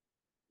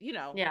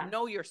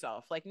 know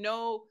yourself, like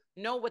know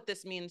what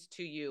this means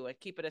to you, and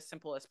keep it as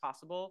simple as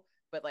possible.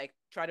 But like,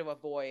 try to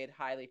avoid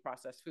highly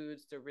processed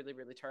foods. They're really,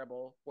 really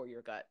terrible for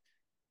your gut.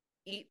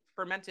 Eat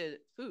fermented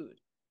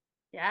food.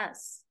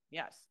 Yes.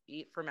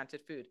 Eat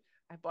fermented food.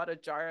 I bought a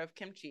jar of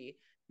kimchi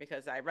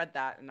because I read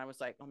that and I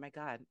was like, oh my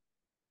God,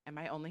 am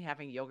I only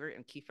having yogurt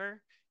and kefir?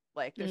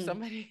 Like, there's so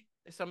many,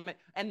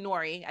 and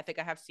nori. I think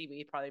I have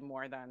seaweed probably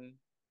more than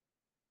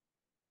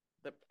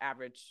the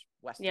average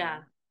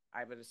Westerner.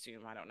 I would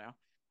assume. I don't know.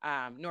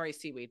 Nori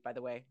seaweed, by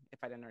the way,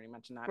 if I didn't already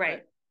mention that.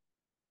 Right.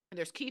 But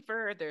there's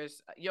kefir,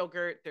 there's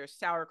yogurt, there's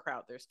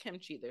sauerkraut, there's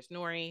kimchi, there's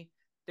nori,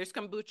 there's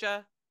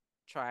kombucha.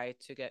 Try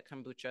to get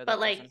kombucha that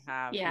doesn't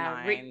have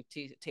 9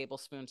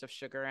 tablespoons of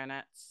sugar in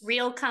it.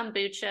 Real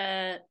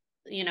kombucha,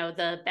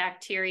 the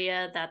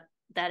bacteria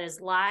that is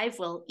live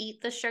will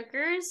eat the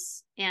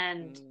sugars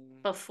and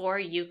before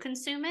you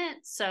consume it.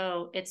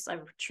 So it's a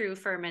true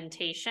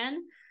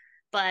fermentation.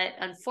 But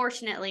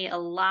unfortunately, a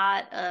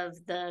lot of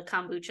the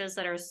kombuchas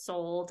that are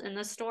sold in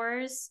the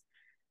stores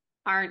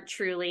aren't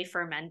truly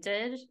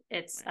fermented.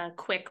 It's a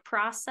quick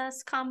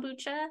process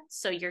kombucha.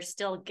 So you're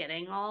still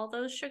getting all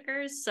those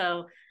sugars.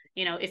 So,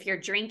 if you're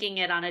drinking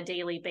it on a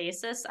daily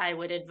basis, I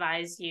would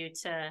advise you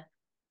to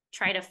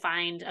try to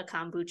find a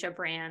kombucha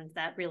brand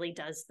that really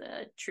does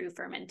the true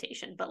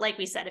fermentation. But like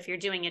we said, if you're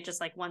doing it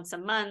just like once a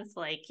month,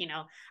 like,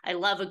 I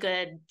love a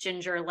good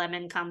ginger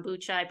lemon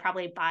kombucha. I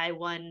probably buy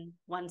one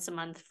once a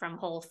month from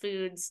Whole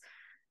Foods.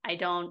 I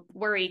don't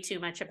worry too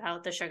much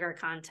about the sugar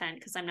content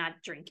because I'm not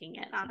drinking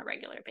it on a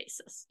regular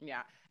basis.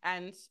 Yeah.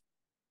 And,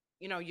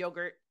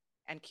 yogurt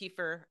and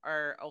kefir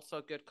are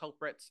also good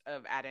culprits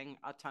of adding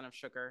a ton of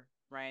sugar,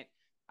 right?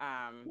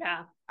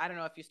 I don't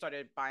know if you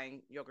started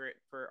buying yogurt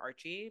for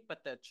Archie,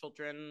 but the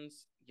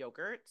children's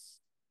yogurts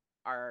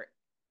are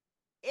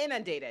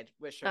inundated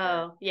with sugar.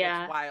 Oh,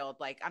 yeah. It's wild.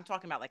 Like, I'm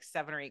talking about like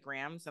 7 or 8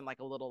 grams and like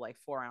a little like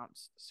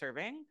 4-ounce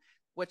serving,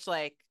 which,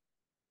 like,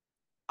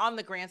 on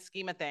the grand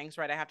scheme of things,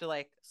 right, I have to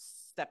like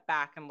step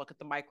back and look at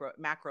the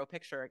macro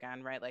picture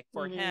again, right? Like,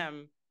 for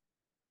him,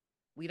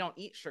 we don't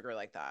eat sugar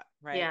like that,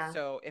 right? Yeah.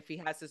 So if he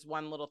has this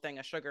one little thing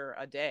of sugar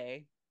a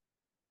day,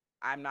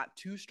 I'm not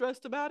too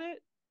stressed about it.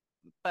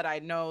 But I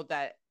know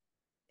that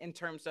in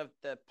terms of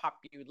the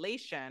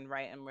population,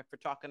 right, and if we're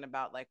talking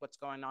about like what's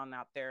going on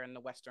out there in the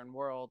Western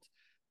world,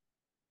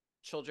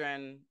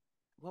 children,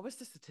 what was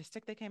the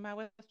statistic they came out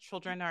with?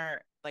 Children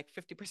are like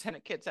 50%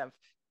 of kids have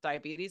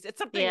diabetes. It's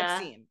something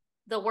obscene.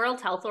 The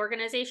World Health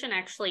Organization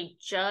actually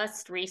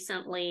just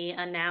recently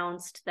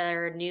announced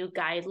their new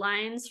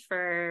guidelines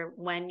for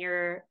when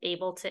you're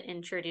able to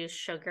introduce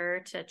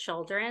sugar to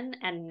children.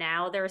 And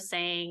now they're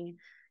saying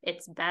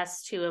it's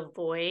best to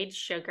avoid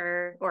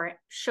sugar or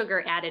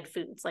sugar added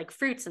foods, like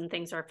fruits and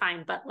things are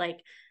fine. But like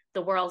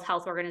the World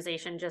Health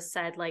Organization just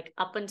said, like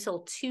up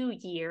until 2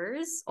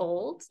 years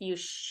old, you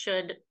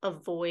should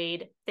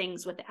avoid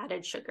things with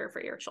added sugar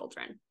for your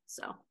children.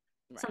 So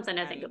something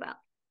to think about.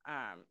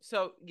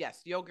 So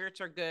yes,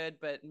 yogurts are good,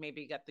 but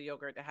maybe get the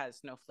yogurt that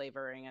has no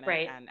flavoring in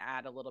it and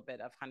add a little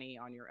bit of honey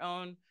on your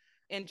own.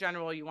 In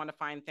general, you want to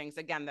find things,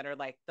 again, that are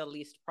like the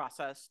least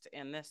processed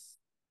in this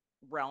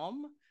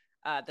realm.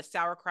 The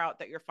sauerkraut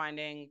that you're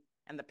finding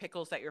and the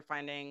pickles that you're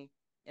finding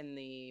in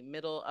the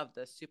middle of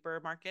the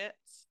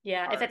supermarkets.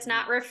 Yeah, if it's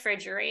not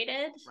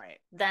refrigerated,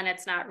 then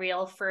it's not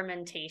real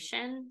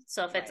fermentation.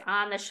 So if it's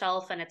on the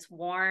shelf and it's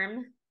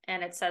warm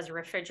and it says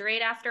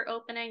refrigerate after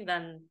opening,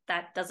 then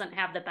that doesn't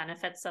have the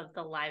benefits of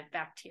the live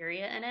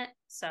bacteria in it.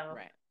 So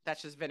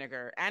that's just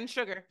vinegar and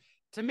sugar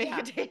to make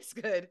it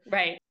taste good.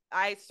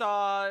 I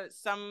saw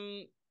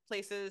some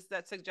places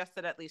that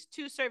suggested at least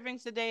 2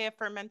 servings a day of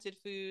fermented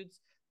foods,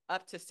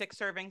 up to 6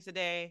 servings a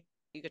day.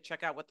 You could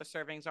check out what the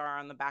servings are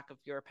on the back of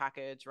your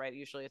package, right?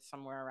 Usually it's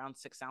somewhere around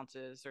 6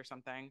 ounces or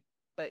something.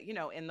 But,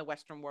 in the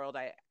Western world,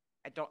 I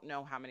don't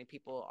know how many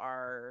people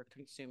are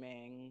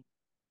consuming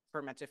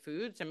fermented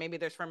foods. And maybe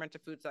there's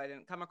fermented foods that I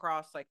didn't come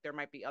across. Like, there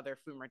might be other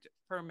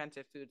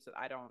fermented foods that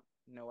I don't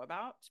know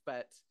about,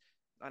 but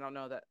I don't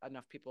know that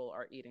enough people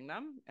are eating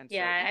them. And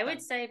I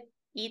would say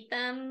eat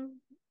them.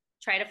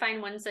 Try to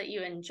find ones that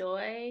you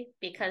enjoy,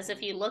 because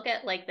if you look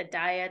at like the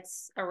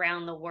diets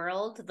around the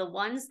world, the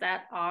ones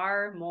that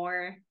are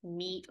more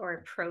meat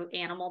or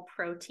animal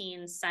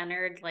protein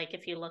centered, like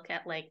if you look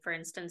at like, for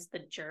instance, the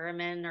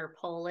German or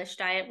Polish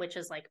diet, which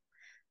is like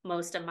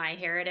most of my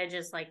heritage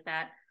is like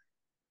that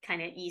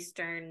kind of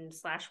Eastern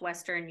 /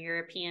 Western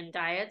European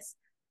diets.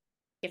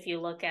 If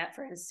you look at,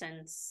 for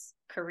instance,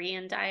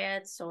 Korean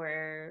diets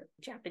or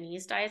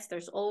Japanese diets,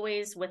 there's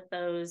always with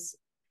those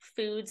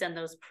foods and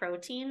those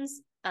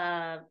proteins,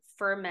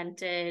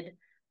 fermented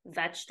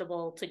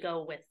vegetable to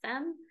go with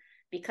them,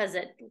 because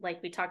it,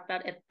 like we talked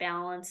about, it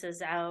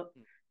balances out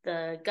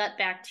the gut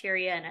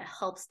bacteria and it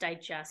helps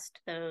digest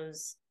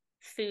those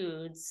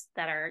foods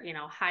that are, you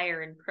know,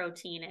 higher in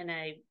protein in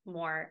a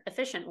more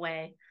efficient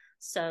way.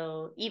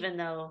 So even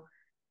though,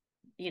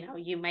 you know,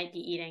 you might be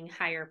eating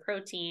higher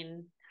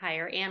protein,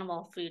 higher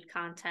animal food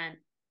content,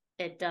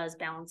 it does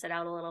balance it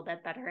out a little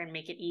bit better and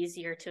make it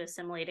easier to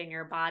assimilate in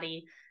your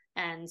body.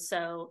 And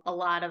so a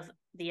lot of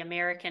the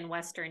American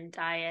Western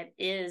diet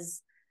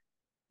is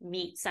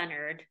meat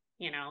centered.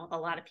 You know, a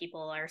lot of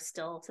people are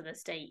still to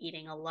this day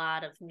eating a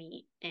lot of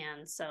meat.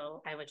 And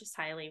so I would just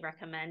highly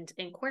recommend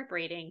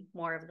incorporating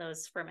more of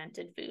those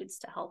fermented foods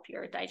to help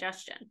your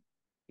digestion.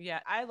 Yeah,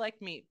 I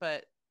like meat,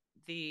 but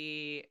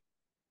the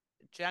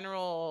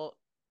general,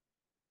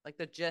 like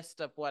the gist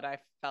of what I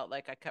felt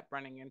like I kept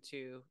running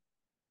into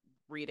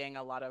reading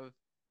a lot of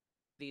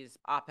these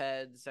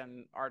op-eds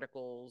and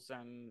articles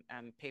and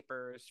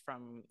papers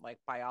from like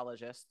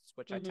biologists,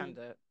 which I tend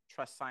to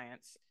trust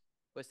science,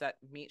 was that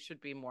meat should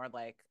be more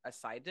like a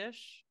side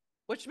dish,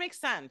 which makes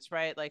sense,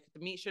 right? Like the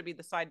meat should be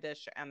the side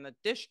dish and the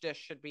dish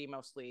should be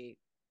mostly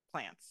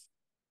plants,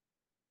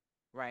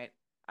 right?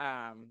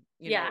 I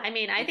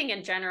mean, I think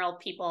in general,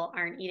 people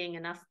aren't eating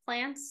enough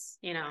plants,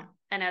 you know,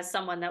 and as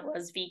someone that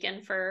was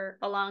vegan for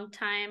a long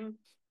time,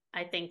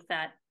 I think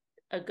that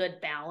a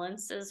good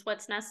balance is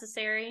what's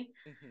necessary.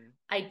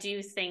 I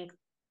do think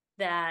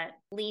that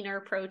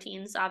leaner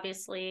proteins,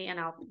 obviously, and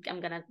I'm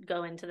going to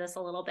go into this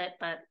a little bit,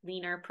 but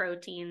leaner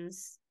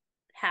proteins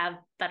have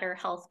better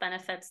health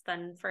benefits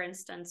than, for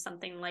instance,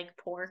 something like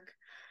pork.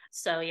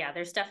 So yeah,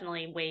 there's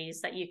definitely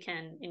ways that you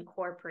can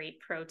incorporate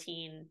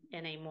protein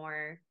in a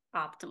more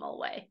optimal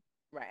way.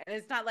 Right. And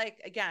it's not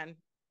like, again,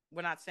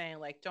 we're not saying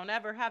like, don't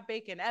ever have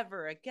bacon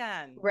ever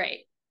again. Right.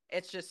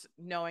 It's just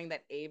knowing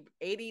that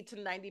 80 to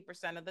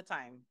 90% of the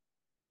time,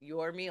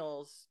 your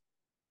meals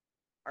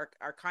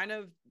are kind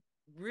of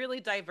really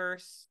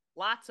diverse,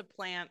 lots of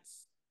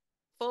plants,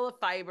 full of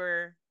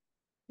fiber.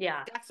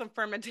 Yeah. Got some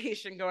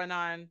fermentation going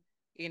on.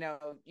 You know,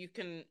 you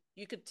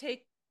could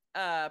take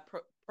a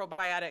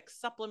probiotic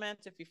supplement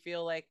if you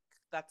feel like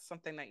that's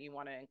something that you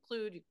want to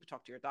include. You could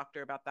talk to your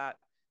doctor about that.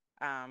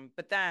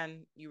 But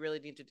then you really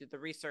need to do the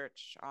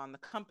research on the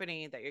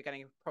company that you're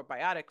getting your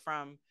probiotic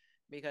from,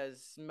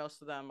 because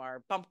most of them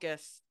are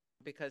bumpkiss,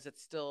 because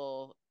it's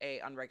still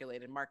a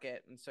unregulated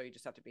market. And so you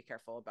just have to be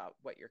careful about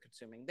what you're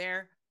consuming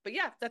there. But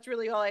yeah, that's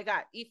really all I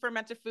got. Eat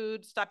fermented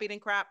food, stop eating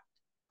crap.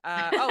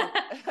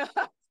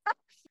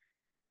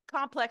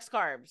 Complex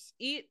carbs.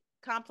 Eat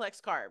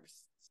complex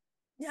carbs.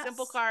 Yes.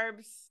 Simple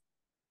carbs,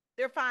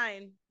 they're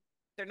fine.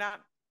 They're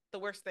not the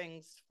worst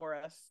things for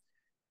us.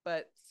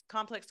 But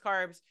complex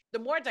carbs, the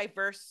more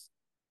diverse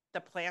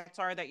the plants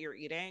are that you're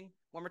eating,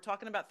 when we're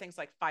talking about things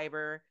like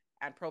fiber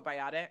and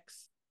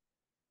probiotics,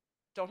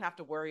 don't have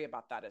to worry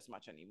about that as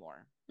much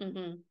anymore,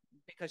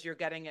 because you're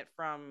getting it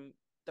from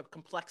the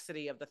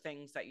complexity of the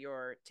things that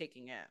you're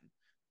taking in,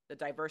 the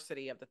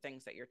diversity of the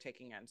things that you're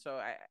taking in.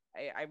 So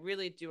I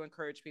really do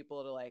encourage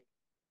people to like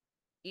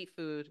eat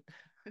food,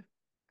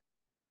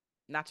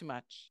 not too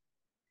much,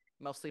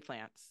 mostly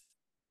plants.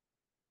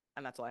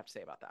 And that's all I have to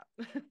say about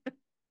that.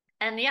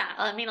 And yeah,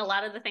 I mean, a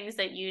lot of the things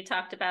that you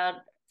talked about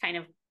kind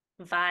of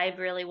vibe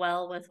really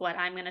well with what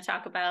I'm going to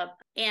talk about.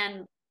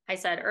 And I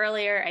said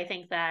earlier, I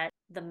think that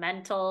the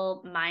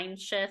mental mind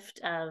shift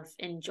of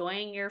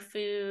enjoying your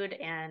food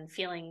and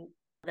feeling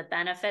the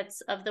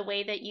benefits of the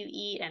way that you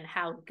eat and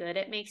how good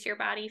it makes your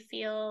body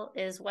feel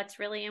is what's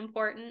really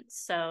important.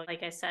 So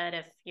like I said,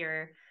 if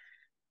you're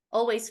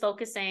always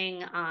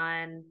focusing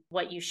on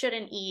what you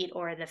shouldn't eat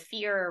or the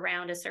fear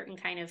around a certain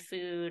kind of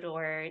food,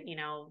 or, you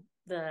know,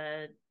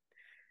 the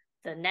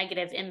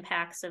negative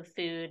impacts of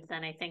food,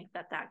 then I think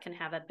that that can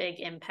have a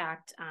big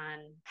impact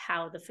on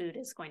how the food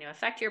is going to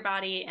affect your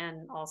body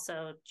and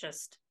also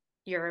just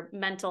your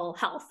mental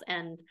health.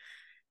 And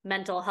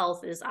mental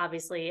health is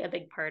obviously a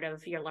big part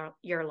of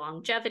your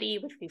longevity,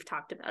 which we've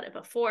talked about it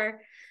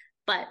before.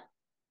 But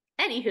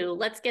anywho,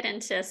 let's get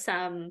into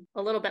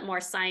a little bit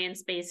more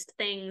science-based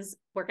things.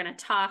 We're going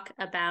to talk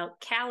about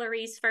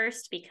calories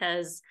first,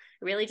 because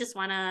I really just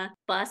want to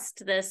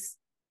bust this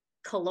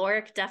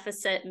caloric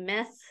deficit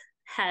myth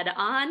head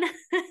on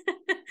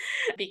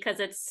because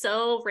it's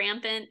so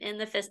rampant in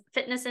the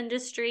fitness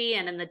industry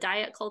and in the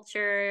diet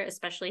culture,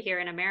 especially here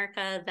in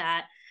America,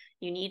 that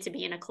you need to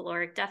be in a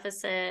caloric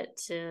deficit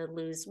to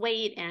lose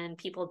weight, and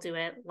people do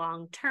it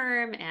long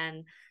term.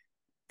 And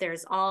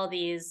there's all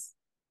these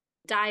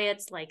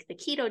diets like the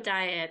keto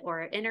diet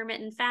or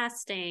intermittent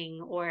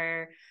fasting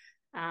or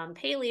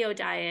paleo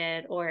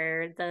diet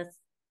or the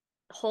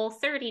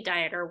Whole30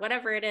 diet or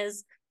whatever it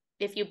is.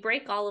 If you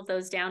break all of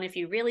those down, if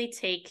you really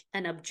take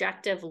an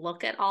objective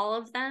look at all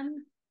of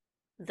them,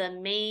 the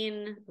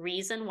main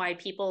reason why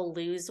people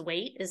lose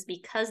weight is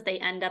because they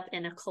end up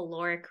in a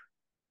caloric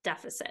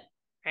deficit,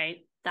 right?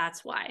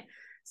 That's why.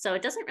 So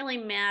it doesn't really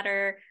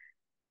matter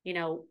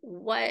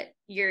what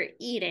you're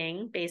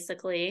eating,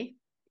 basically.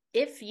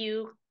 If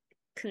you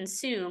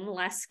consume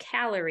less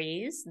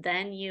calories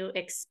than you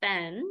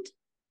expend,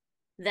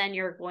 then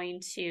you're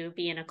going to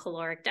be in a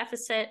caloric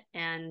deficit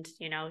and,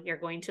 you're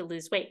going to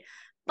lose weight.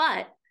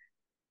 But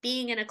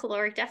being in a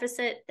caloric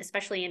deficit,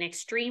 especially an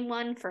extreme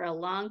one for a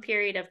long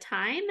period of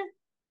time,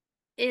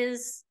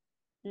 is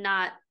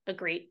not a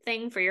great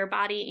thing for your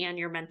body and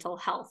your mental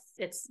health.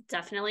 It's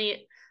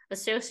definitely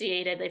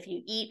associated if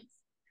you eat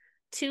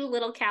too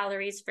little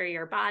calories for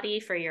your body,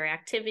 for your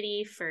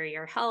activity, for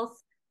your health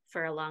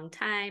for a long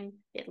time,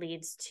 it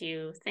leads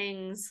to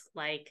things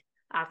like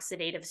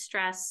oxidative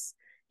stress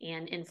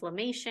and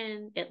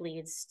inflammation. It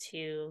leads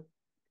to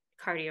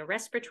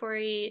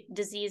cardiorespiratory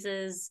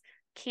diseases,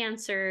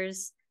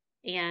 cancers,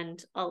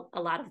 and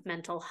a lot of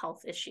mental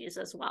health issues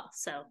as well.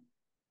 So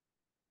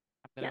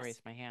I'm going to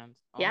raise my hand.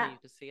 Yeah. Only you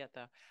can see it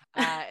though.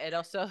 It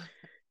also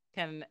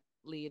can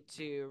lead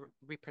to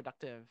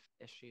reproductive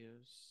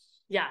issues.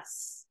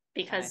 Yes,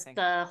 because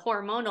the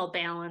hormonal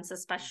balance,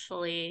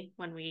 especially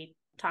when we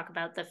talk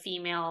about the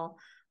female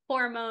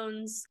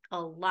hormones, a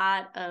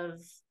lot of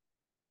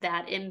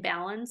that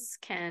imbalance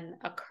can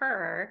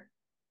occur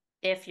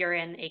if you're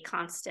in a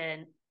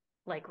constant,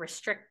 like,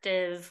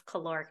 restrictive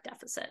caloric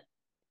deficit.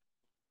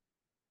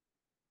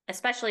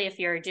 Especially if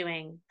you're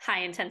doing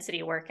high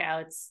intensity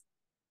workouts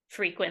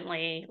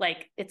frequently.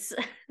 Like, it's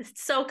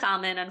so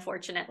common,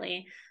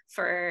 unfortunately,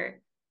 for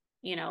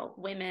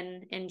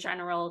women in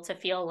general to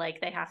feel like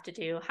they have to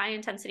do high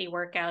intensity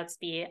workouts,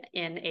 be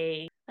in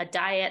a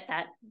diet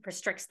that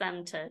restricts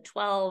them to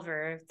 12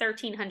 or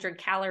 1,300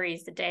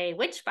 calories a day,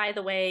 which, by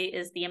the way,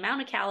 is the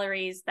amount of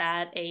calories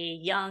that a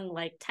young,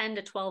 like 10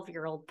 to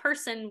 12-year-old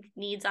person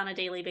needs on a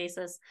daily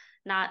basis,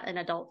 not an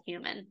adult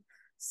human.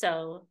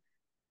 So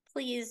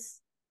please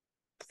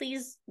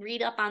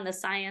read up on the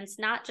science,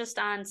 not just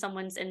on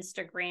someone's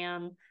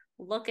Instagram.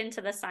 Look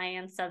into the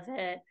science of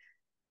it.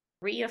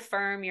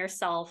 Reaffirm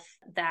yourself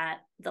that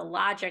the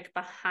logic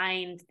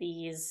behind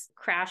these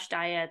crash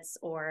diets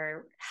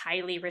or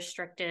highly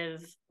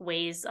restrictive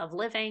ways of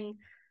living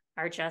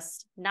are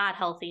just not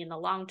healthy in the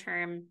long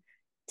term.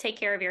 Take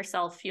care of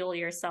yourself, fuel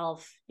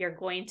yourself. You're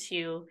going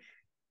to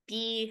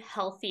be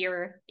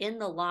healthier in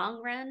the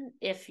long run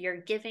if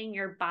you're giving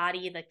your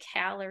body the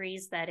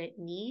calories that it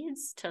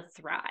needs to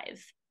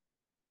thrive.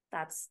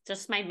 That's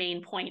just my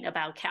main point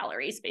about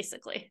calories,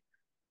 basically.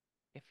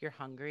 If you're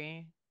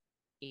hungry,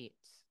 eat.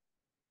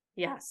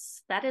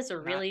 Yes, that is a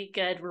really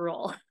good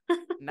rule.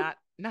 not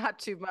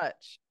too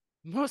much.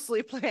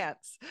 Mostly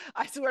plants.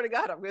 I swear to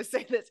God, I'm going to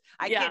say this.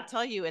 I can't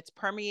tell you, it's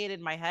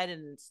permeated my head,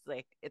 and it's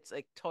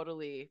like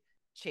totally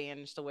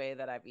changed the way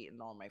that I've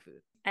eaten all my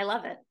food. I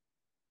love it.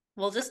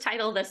 We'll just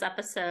title this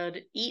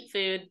episode, Eat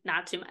Food,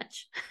 Not Too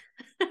Much.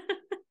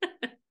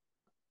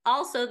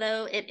 Also,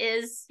 though, it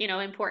is,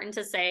 important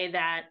to say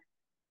that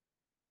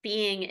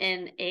being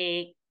in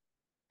a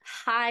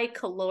high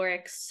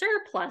caloric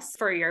surplus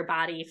for your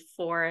body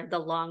for the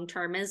long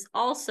term is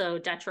also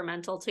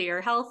detrimental to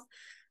your health.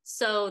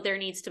 So there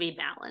needs to be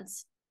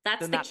balance.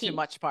 That's the key. Not too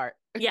much part.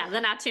 Yeah,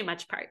 the not too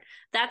much part.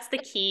 That's the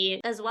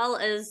key, as well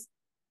as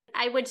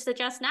I would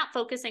suggest not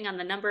focusing on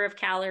the number of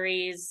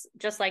calories,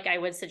 just like I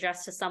would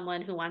suggest to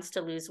someone who wants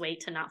to lose weight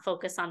to not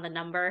focus on the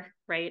number,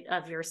 right,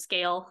 of your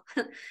scale,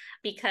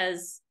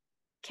 because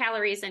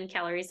calories in,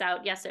 calories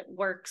out, yes, it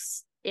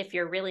works if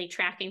you're really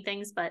tracking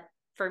things. But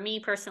for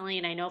me personally,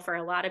 and I know for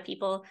a lot of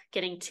people,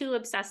 getting too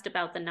obsessed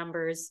about the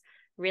numbers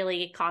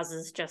really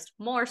causes just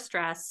more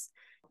stress,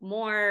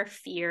 more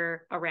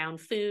fear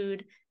around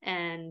food,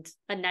 and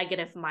a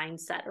negative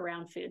mindset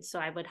around food. So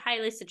I would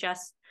highly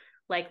suggest,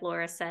 like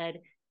Laura said,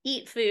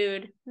 eat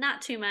food,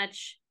 not too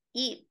much,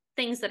 eat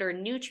things that are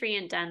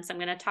nutrient dense. I'm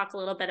going to talk a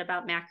little bit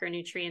about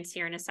macronutrients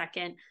here in a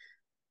second,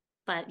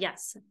 but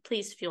yes,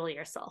 please fuel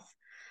yourself.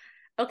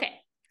 Okay,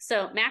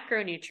 so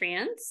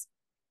macronutrients,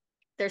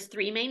 there's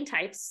three main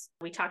types.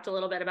 We talked a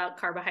little bit about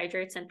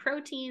carbohydrates and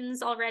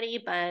proteins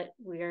already, but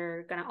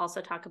we're going to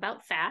also talk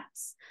about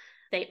fats.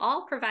 They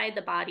all provide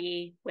the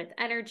body with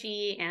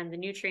energy and the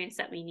nutrients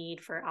that we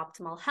need for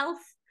optimal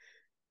health.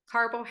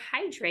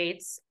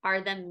 Carbohydrates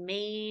are the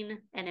main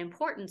and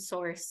important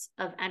source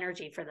of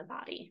energy for the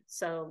body.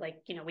 So,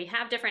 we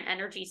have different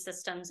energy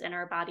systems in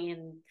our body,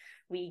 and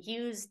we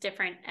use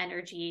different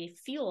energy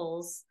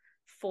fuels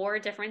for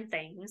different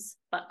things,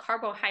 but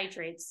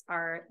carbohydrates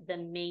are the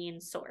main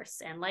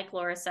source. And like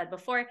Laura said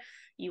before,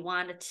 you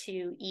want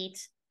to eat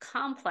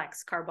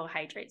complex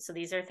carbohydrates. So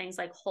these are things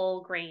like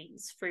whole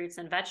grains, fruits,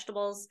 and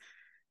vegetables.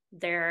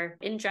 They're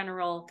in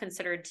general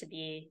considered to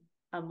be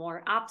a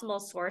more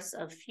optimal source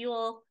of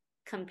fuel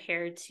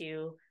compared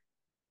to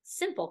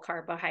simple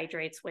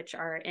carbohydrates, which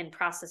are in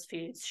processed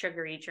foods,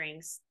 sugary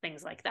drinks,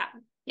 things like that.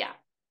 Yeah.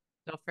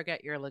 Don't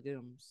forget your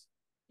legumes.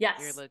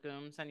 Yes. Your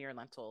legumes and your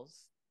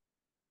lentils.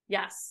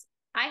 Yes.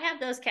 I have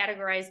those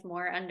categorized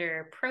more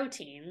under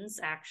proteins,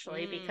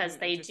 actually, because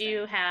they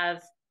do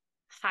have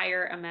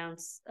higher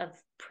amounts of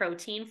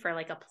protein for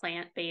like a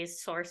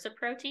plant-based source of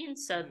protein.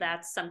 So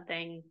that's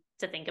something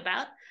to think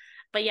about.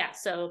 But yeah,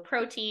 so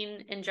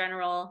protein in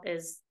general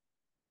is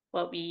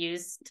what we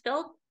use to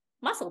build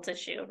muscle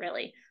tissue,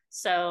 really.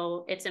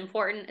 So it's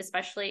important,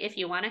 especially if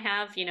you want to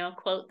have,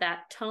 quote,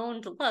 that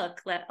toned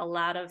look that a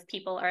lot of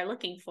people are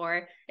looking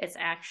for. It's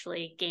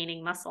actually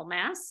gaining muscle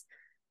mass.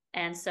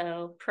 And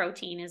so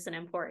protein is an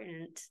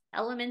important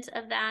element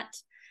of that.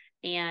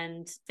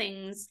 And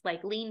things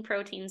like lean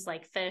proteins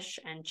like fish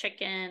and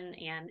chicken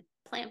and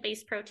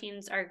plant-based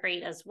proteins are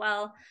great as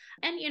well.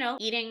 And,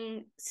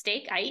 eating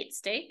steak, I eat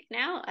steak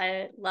now.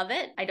 I love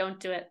it. I don't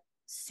do it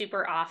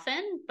super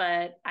often,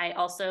 but I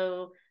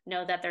also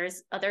know that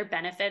there's other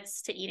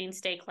benefits to eating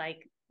steak,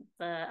 like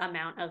the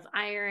amount of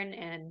iron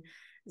and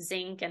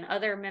zinc and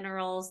other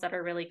minerals that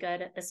are really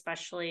good,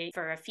 especially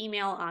for a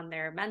female on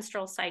their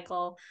menstrual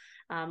cycle.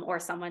 Or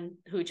someone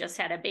who just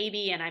had a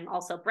baby, and I'm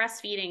also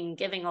breastfeeding,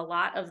 giving a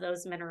lot of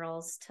those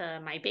minerals to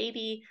my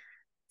baby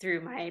through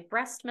my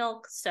breast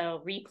milk.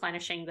 So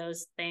replenishing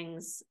those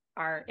things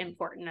are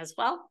important as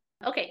well.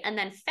 Okay, and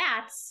then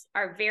fats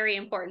are very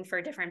important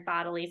for different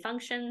bodily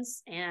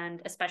functions,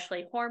 and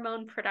especially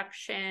hormone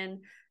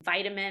production,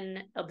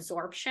 vitamin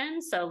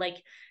absorption. So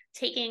like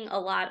taking a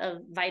lot of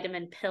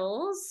vitamin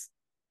pills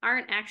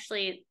aren't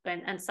actually,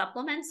 and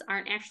supplements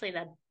aren't actually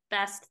the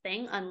best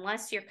thing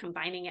unless you're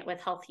combining it with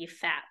healthy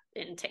fat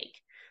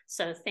intake.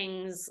 So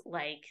things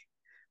like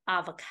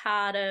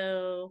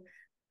avocado,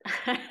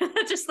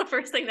 just the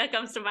first thing that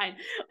comes to mind.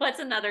 What's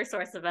another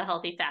source of a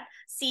healthy fat?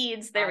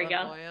 Seeds, there we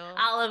go.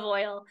 Olive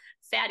oil,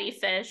 fatty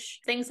fish,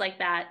 things like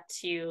that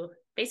to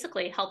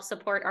basically help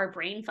support our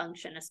brain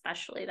function,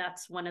 especially.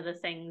 That's one of the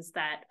things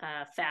that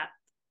fat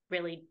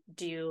really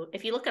do.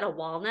 If you look at a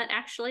walnut,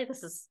 actually,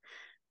 this is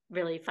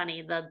really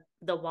funny.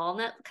 The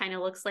walnut kind of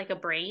looks like a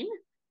brain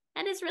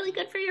and is really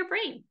good for your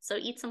brain. So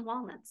eat some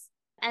walnuts.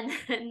 And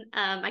then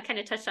I kind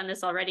of touched on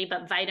this already,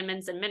 but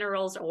vitamins and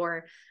minerals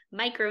or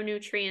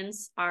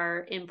micronutrients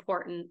are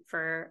important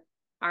for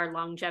our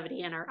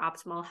longevity and our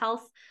optimal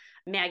health.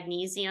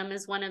 Magnesium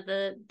is one of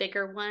the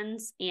bigger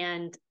ones.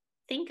 And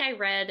I think I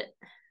read,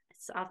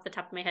 it's off the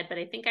top of my head, but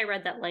I think I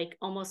read that like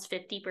almost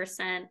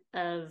 50%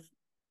 of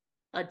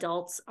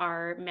adults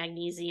are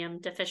magnesium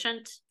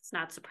deficient. It's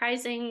not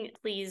surprising.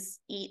 Please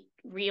eat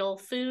real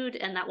food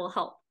and that will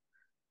help.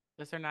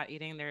 Because they're not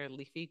eating their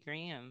leafy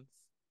greens.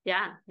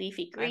 Yeah,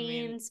 leafy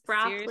greens,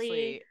 broccoli.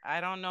 Seriously,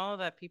 I don't know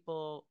what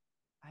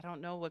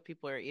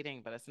people are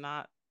eating, but it's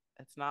not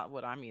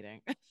what I'm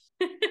eating.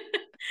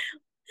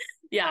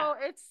 Yeah.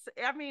 So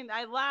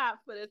I laugh,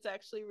 but it's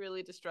actually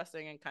really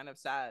distressing and kind of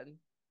sad.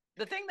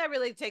 The thing that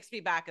really takes me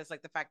back is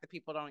like the fact that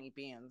people don't eat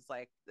beans.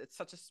 Like it's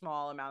such a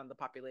small amount of the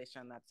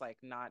population that's like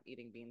not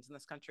eating beans in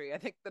this country. I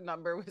think the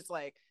number was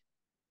like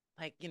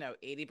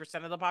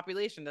 80% of the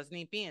population doesn't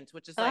eat beans,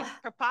 which is like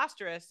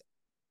preposterous,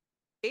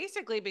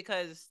 basically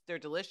because they're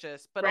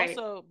delicious, but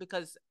also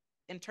because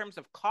in terms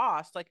of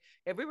cost, like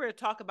if we were to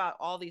talk about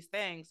all these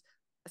things,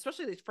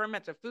 especially these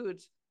fermented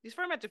foods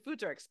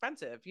are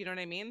expensive. You know what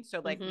I mean?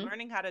 So like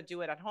learning how to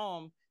do it at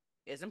home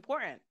is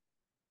important.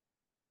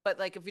 But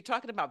like if you're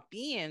talking about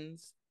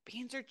beans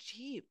are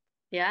cheap.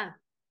 Yeah.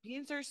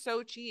 Beans are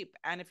so cheap.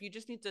 And if you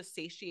just need to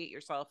satiate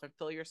yourself and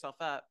fill yourself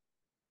up,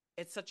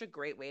 it's such a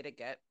great way to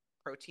get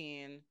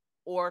protein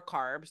or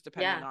carbs,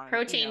 depending on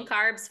protein,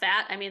 carbs,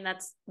 fat. I mean,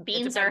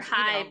 beans are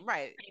high,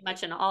 right? Pretty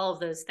much in all of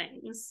those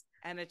things.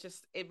 And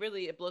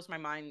it blows my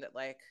mind that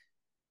like,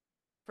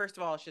 first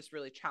of all, it's just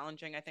really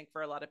challenging, I think,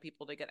 for a lot of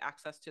people to get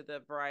access to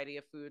the variety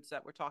of foods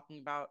that we're talking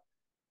about.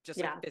 Just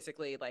like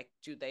physically, like,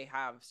 do they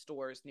have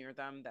stores near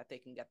them that they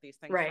can get these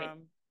things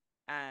from?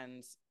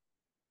 And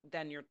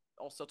then you're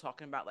also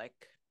talking about like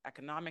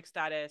economic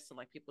status and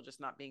like people just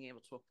not being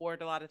able to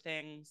afford a lot of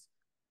things.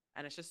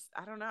 And it's just,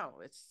 I don't know.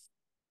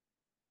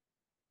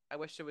 I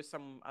wish there was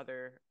some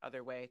other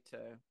way to.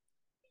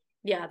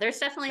 Yeah, there's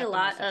definitely a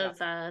lot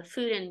of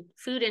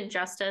food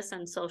injustice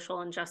and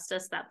social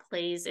injustice that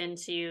plays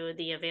into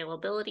the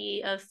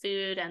availability of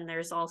food. And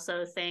there's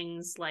also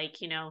things like,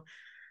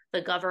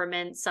 the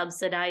government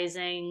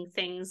subsidizing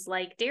things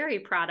like dairy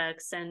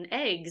products and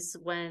eggs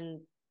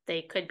when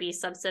they could be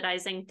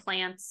subsidizing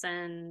plants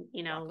and,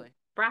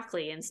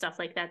 broccoli and stuff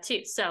like that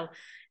too. So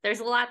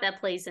there's a lot that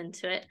plays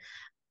into it.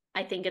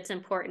 I think it's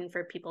important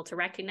for people to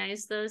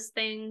recognize those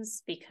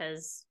things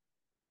because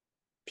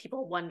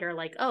people wonder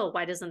like, oh,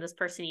 why doesn't this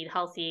person eat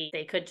healthy?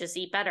 They could just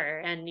eat better.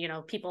 And,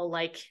 people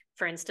like,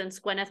 for instance,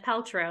 Gwyneth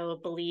Paltrow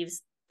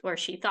believes, or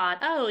she thought,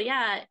 oh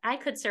yeah, I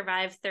could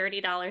survive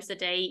 $30 a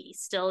day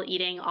still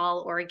eating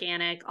all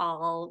organic,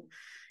 all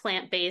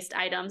plant-based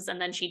items. And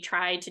then she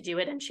tried to do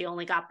it and she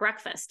only got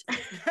breakfast. Where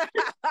did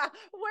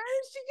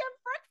she get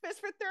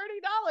breakfast for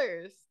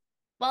 $30?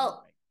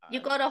 Well, you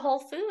go to Whole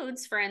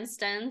Foods, for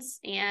instance,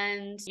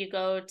 and you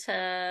go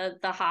to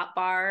the hot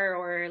bar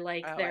or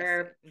like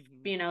their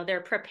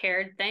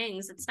prepared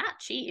things. It's not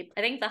cheap.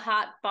 I think the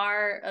hot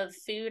bar of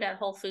food at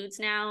Whole Foods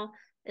now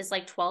is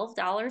like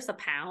 $12 a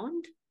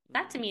pound.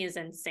 That to me is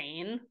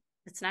insane.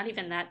 It's not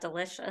even that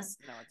delicious.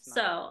 No, it's not.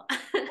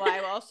 So,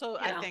 well,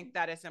 I think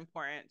that it's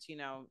important,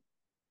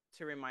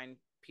 to remind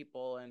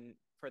people and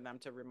for them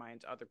to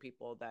remind other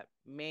people that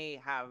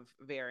may have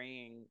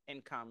varying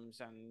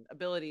incomes and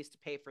abilities to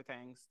pay for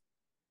things,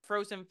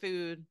 frozen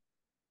food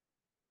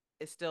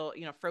is still,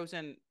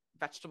 frozen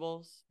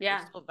vegetables. They're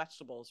Yeah. still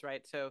vegetables,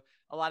 right? So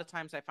a lot of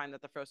times I find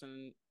that the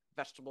frozen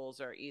vegetables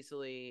are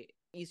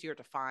easier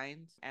to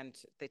find, and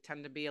they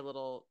tend to be a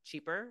little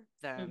cheaper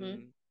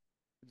Mm-hmm.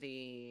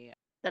 the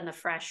Than the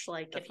fresh,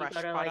 like the if you go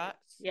fresh to like,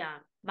 products. yeah.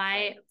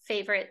 Right. My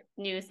favorite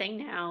new thing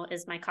now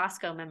is my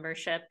Costco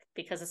membership,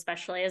 because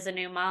especially as a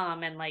new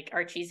mom and like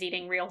Archie's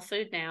eating real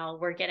food now,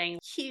 we're getting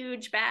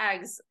huge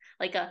bags,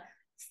 like a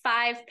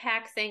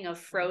 5-pack thing of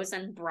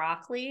frozen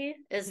broccoli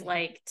is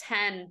like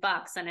 $10,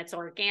 and it's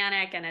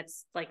organic, and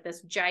it's like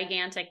this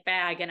gigantic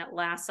bag, and it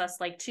lasts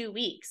us like 2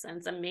 weeks, and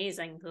it's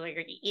amazing. Like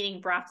you're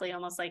eating broccoli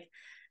almost like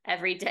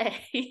every day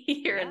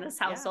here in Yeah, this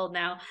yeah. household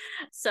now.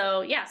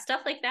 So yeah,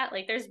 stuff like that.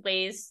 Like there's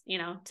ways,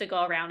 to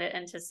go around it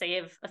and to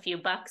save a few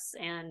bucks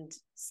and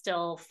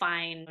still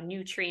find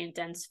nutrient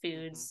dense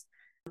foods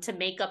to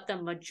make up the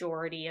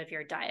majority of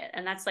your diet.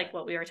 And that's like Right.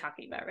 what we were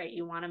talking about, right?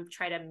 You want to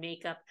try to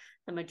make up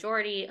the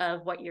majority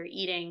of what you're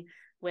eating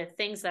with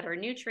things that are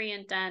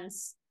nutrient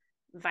dense,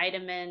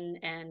 vitamin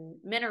and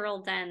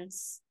mineral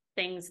dense,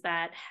 things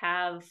that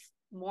have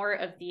more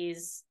of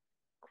these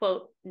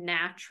quote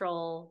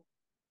natural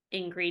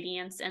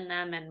ingredients in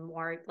them and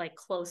more like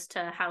close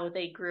to how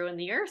they grew in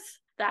the earth.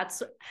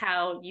 That's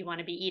how you want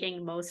to be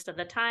eating most of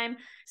the time.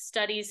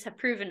 Studies have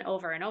proven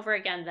over and over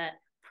again that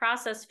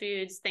processed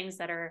foods, things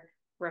that are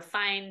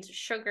refined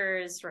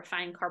sugars,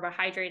 refined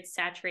carbohydrates,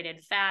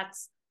 saturated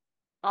fats,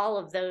 all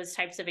of those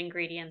types of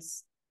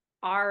ingredients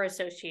are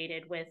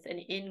associated with an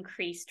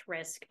increased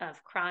risk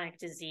of chronic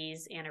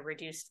disease and a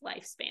reduced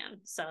lifespan.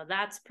 So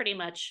that's pretty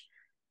much,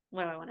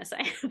 what do I want to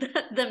say?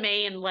 the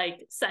main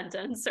like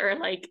sentence or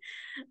like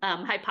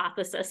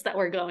hypothesis that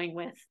we're going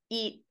with.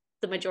 Eat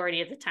the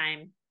majority of the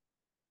time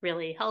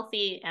really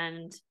healthy,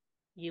 and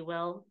you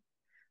will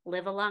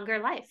live a longer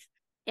life.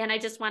 And I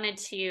just wanted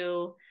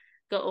to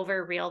go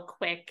over real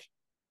quick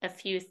a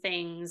few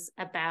things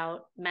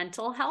about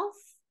mental health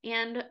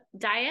and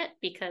diet,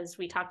 because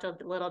we talked a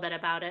little bit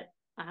about it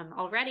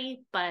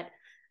already, but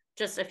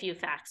just a few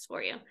facts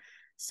for you.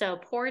 So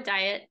poor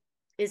diet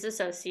is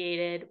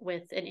associated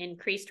with an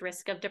increased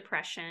risk of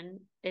depression.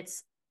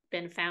 It's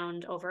been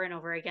found over and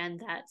over again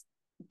that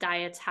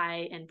diets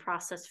high in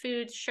processed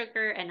foods,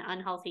 sugar, and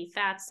unhealthy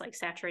fats like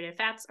saturated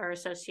fats are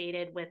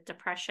associated with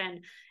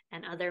depression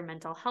and other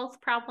mental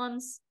health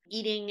problems.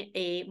 Eating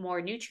a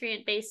more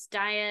nutrient-based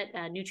diet,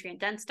 a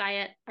nutrient-dense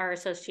diet, are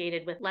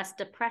associated with less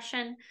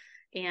depression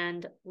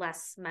and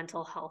less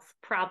mental health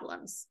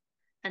problems.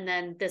 And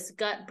then this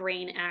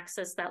gut-brain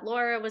axis that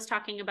Laura was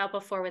talking about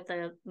before with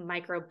the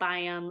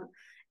microbiome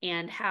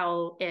and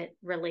how it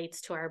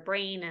relates to our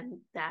brain and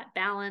that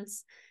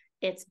balance.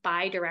 It's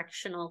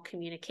bidirectional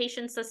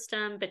communication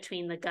system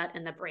between the gut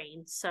and the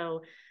brain.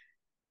 So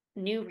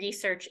new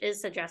research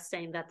is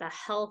suggesting that the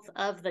health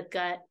of the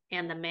gut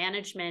and the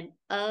management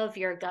of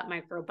your gut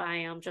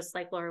microbiome, just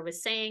like Laura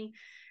was saying,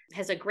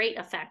 has a great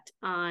effect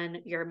on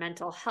your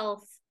mental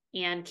health,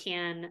 and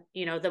can,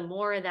 the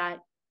more that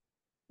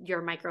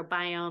your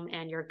microbiome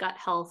and your gut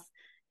health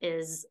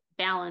is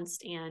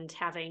balanced and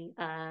having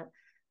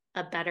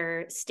a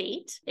better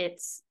state,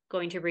 it's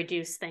going to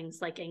reduce things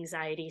like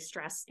anxiety,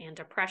 stress, and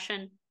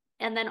depression.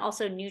 And then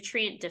also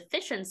nutrient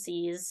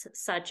deficiencies,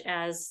 such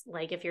as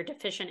like if you're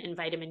deficient in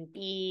vitamin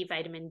B,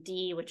 vitamin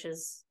D, which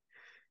is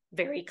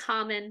very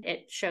common,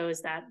 it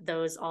shows that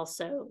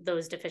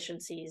those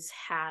deficiencies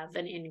have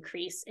an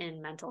increase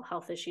in mental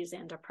health issues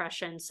and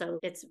depression. So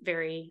it's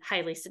very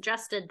highly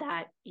suggested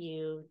that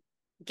you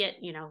get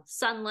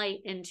sunlight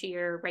into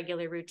your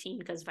regular routine,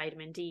 because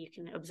vitamin D you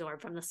can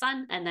absorb from the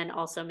sun, and then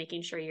also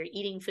making sure you're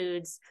eating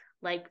foods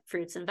like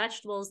fruits and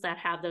vegetables that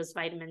have those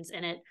vitamins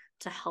in it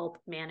to help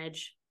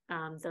manage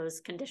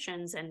those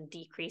conditions and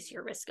decrease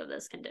your risk of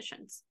those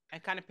conditions.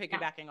 And kind of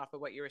piggybacking off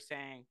of what you were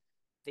saying,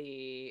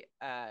 the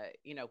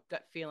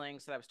gut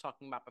feelings that I was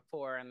talking about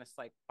before, and this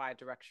like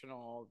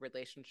bi-directional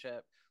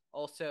relationship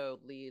also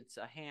leads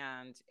a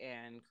hand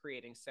in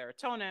creating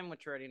serotonin,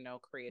 which we already know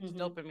creates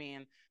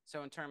dopamine.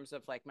 So in terms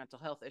of like mental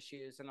health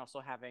issues and also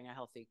having a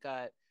healthy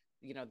gut,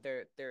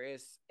 there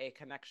is a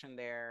connection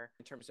there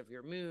in terms of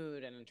your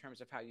mood and in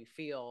terms of how you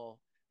feel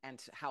and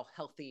how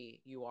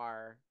healthy you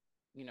are,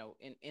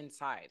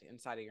 inside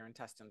of your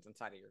intestines,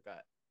 inside of your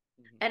gut.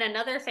 And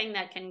another thing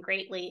that can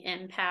greatly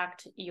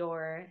impact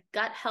your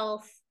gut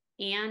health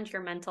and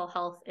your mental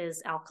health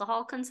is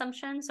alcohol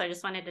consumption. So I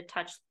just wanted to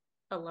touch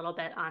a little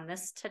bit on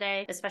this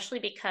today, especially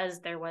because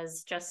there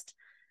was just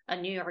a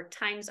New York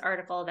Times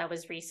article that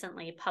was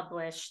recently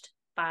published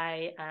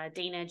by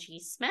Dana G.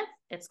 Smith.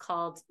 It's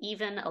called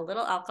 "Even a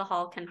Little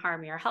Alcohol Can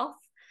Harm Your Health."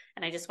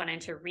 And I just wanted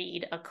to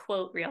read a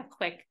quote real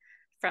quick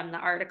from the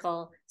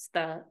article. It's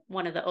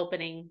one of the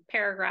opening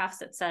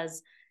paragraphs. It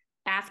says,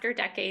 "After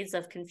decades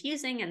of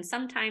confusing and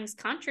sometimes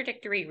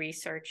contradictory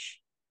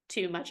research,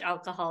 too much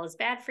alcohol is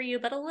bad for you,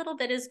 but a little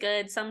bit is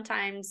good.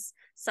 Sometimes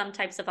some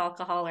types of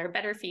alcohol are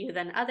better for you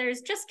than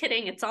others. Just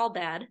kidding, it's all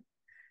bad.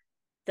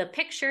 The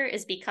picture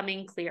is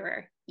becoming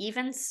clearer.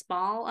 Even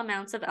small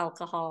amounts of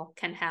alcohol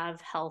can have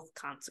health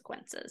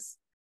consequences."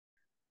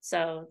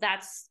 So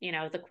that's,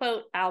 the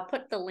quote. I'll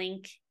put the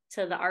link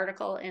to the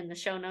article in the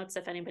show notes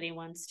if anybody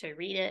wants to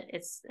read it.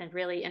 It's a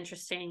really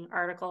interesting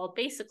article,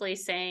 basically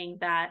saying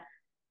that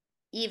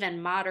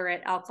even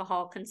moderate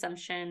alcohol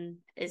consumption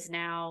is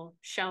now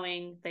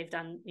showing, they've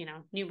done,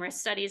 numerous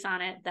studies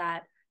on it,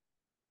 that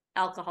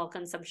alcohol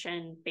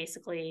consumption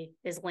basically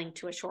is linked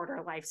to a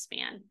shorter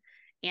lifespan.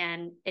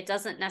 And it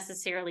doesn't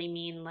necessarily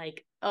mean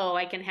like, oh,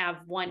 I can have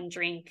one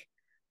drink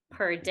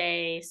per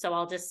day, so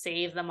I'll just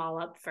save them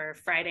all up for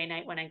Friday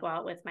night when I go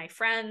out with my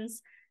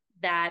friends.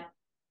 That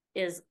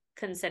is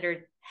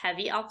considered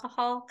heavy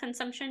alcohol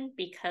consumption,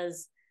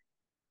 because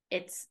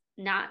it's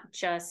not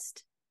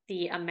just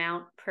the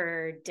amount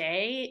per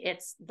day,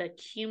 it's the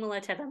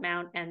cumulative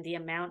amount and the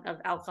amount of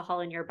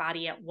alcohol in your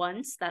body at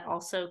once that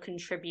also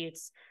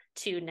contributes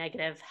to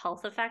negative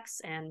health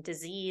effects and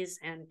disease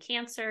and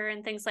cancer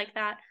and things like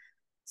that.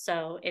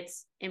 So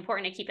it's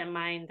important to keep in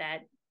mind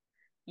that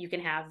you can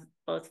have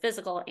both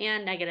physical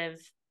and negative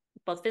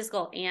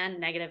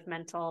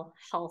mental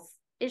health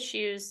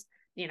issues.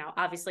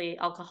 Obviously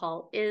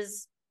alcohol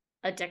is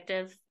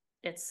addictive.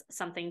 It's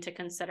something to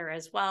consider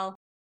as well.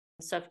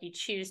 So if you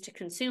choose to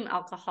consume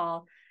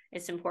alcohol,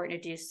 it's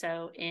important to do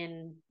so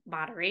in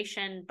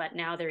moderation. But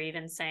now they're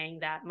even saying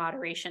that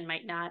moderation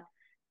might not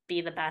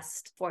be the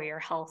best for your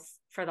health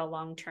for the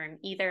long term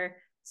either.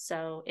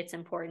 So it's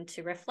important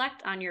to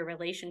reflect on your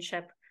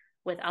relationship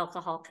with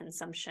alcohol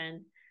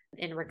consumption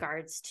in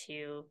regards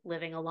to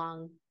living a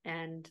long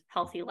and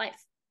healthy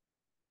life.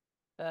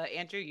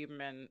 Andrew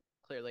Huberman,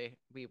 clearly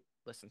we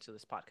listen to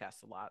this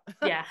podcast a lot.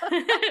 Yeah,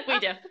 we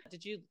do.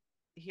 Did you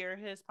hear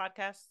his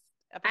podcast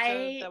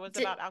episode that was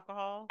about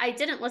alcohol? I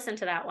didn't listen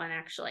to that one,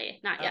 actually.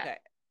 Not yet. Okay.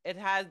 It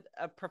had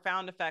a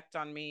profound effect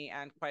on me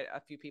and quite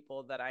a few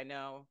people that I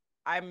know.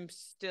 I'm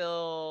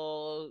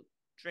still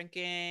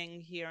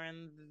drinking here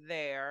and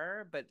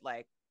there, but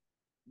like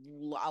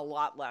a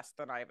lot less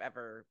than I've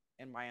ever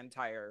in my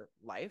entire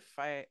life.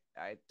 I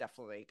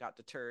definitely got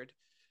deterred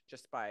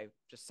just by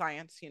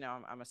science.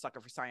 I'm a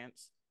sucker for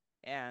science.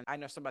 And I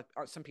know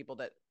some people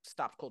that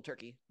stopped cold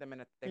turkey the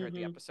minute they heard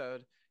the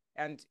episode.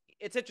 And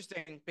it's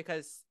interesting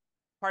because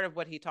part of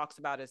what he talks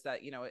about is that,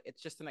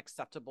 it's just an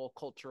acceptable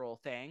cultural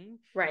thing.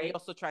 Right. And he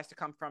also tries to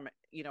come from,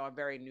 a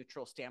very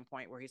neutral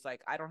standpoint where he's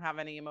like, I don't have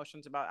any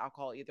emotions about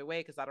alcohol either way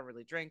because I don't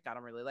really drink. I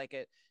don't really like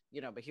it,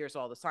 but here's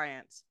all the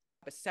science.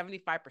 But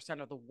 75%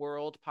 of the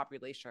world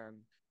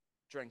population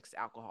drinks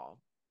alcohol.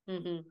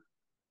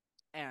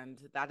 And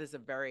that is a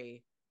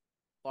very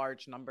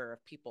large number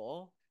of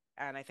people.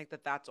 And I think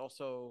that that's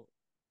also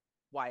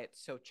why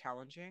it's so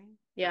challenging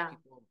for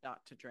people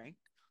not to drink,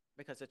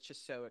 because it's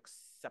just so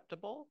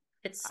acceptable.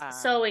 It's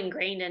so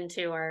ingrained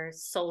into our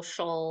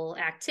social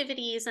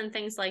activities and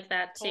things like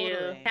that too.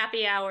 Totally.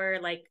 Happy hour,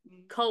 like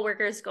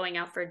coworkers going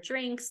out for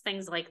drinks,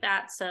 things like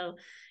that. So,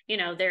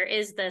 there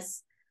is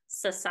this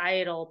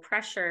societal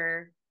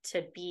pressure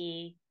to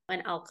be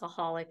an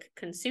alcoholic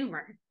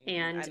consumer.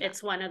 And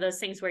it's one of those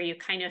things where you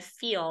kind of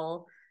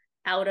feel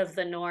out of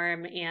the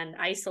norm and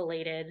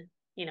isolated.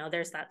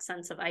 There's that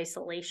sense of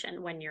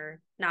isolation when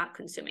you're not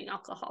consuming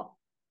alcohol.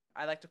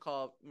 I like to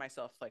call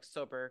myself like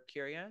sober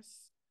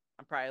curious.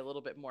 I'm probably a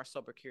little bit more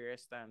sober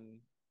curious than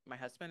my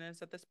husband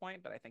is at this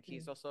point, but I think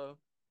he's also,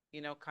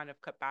 kind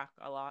of cut back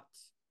a lot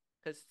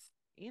because,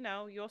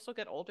 you also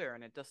get older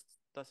and it just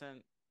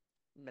doesn't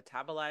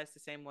metabolize the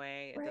same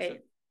way. It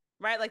doesn't,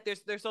 right? Like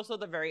there's also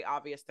the very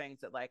obvious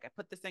things that like I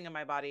put this thing in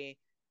my body,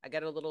 I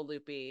get a little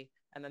loopy,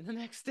 and then the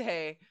next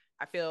day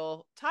I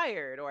feel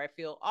tired or I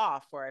feel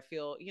off or I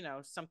feel,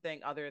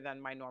 something other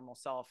than my normal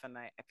self. And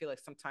I feel like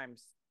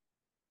sometimes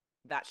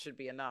that should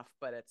be enough,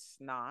 but it's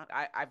not.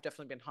 I've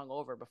definitely been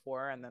hungover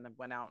before and then I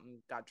went out and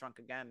got drunk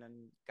again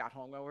and got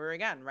hungover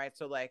again, right?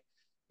 So like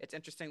it's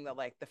interesting that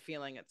like the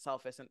feeling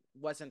itself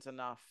wasn't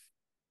enough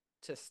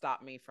to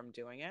stop me from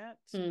doing it,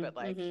 but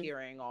like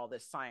hearing all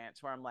this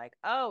science where I'm like,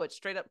 oh, it's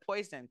straight up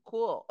poison.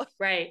 Cool.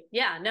 Right.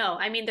 Yeah. No,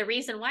 I mean, the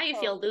reason why you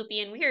feel loopy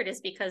and weird is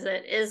because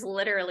it is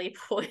literally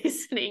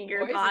poisoning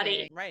your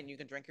body. Right. And you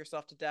can drink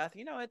yourself to death.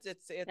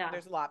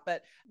 There's a lot,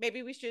 but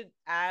maybe we should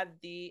add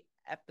the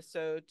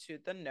episode to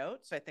the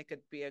notes. I think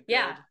it'd be a good,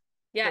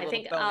 I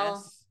think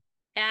bonus.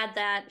 I'll add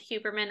that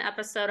Huberman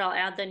episode. I'll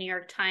add the New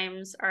York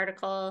Times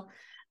article.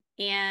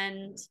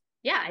 And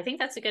I think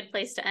that's a good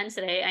place to end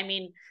today. I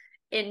mean,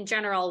 in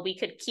general, we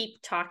could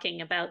keep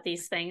talking about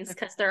these things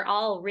because they're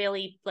all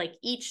really like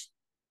each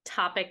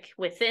topic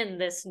within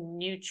this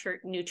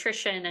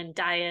nutrition and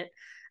diet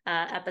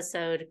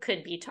episode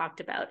could be talked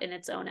about in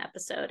its own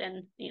episode.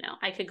 And,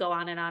 I could go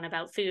on and on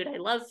about food. I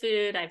love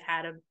food. I've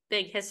had a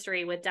big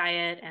history with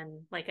diet and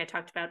like I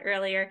talked about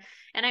earlier.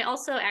 And I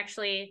also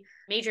actually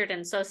majored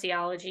in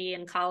sociology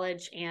in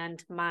college,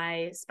 and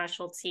my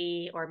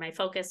specialty or my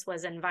focus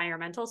was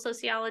environmental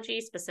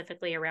sociology,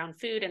 specifically around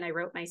food. And I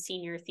wrote my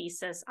senior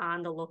thesis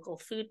on the local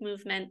food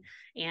movement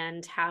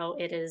and how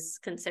it is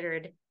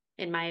considered,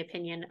 in my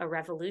opinion, a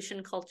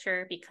revolution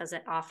culture because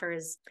it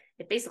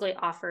basically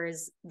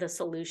offers the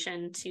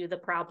solution to the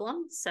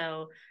problem.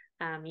 So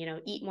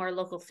eat more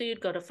local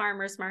food, go to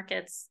farmers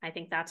markets. I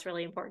think that's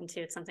really important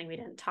too. It's something we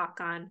didn't talk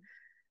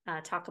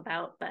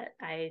about, but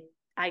I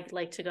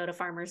like to go to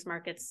farmers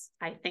markets.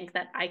 I think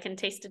that I can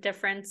taste a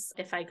difference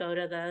if I go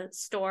to the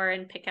store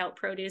and pick out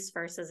produce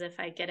versus if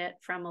I get it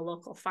from a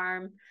local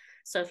farm.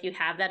 So if you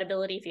have that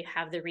ability, if you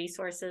have the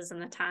resources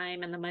and the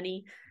time and the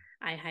money,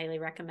 I highly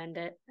recommend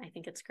it. I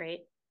think it's great.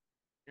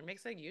 It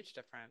makes a huge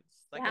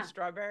difference. Like a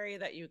strawberry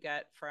that you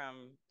get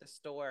from the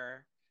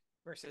store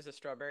versus a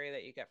strawberry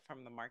that you get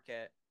from the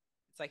market.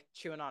 It's like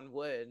chewing on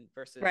wood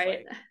versus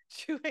like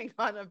chewing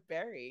on a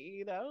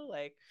berry,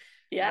 like,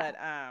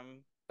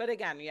 but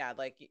again,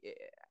 like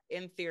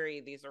in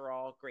theory, these are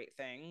all great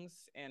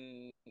things.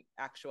 In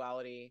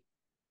actuality,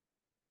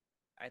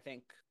 I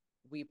think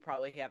we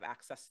probably have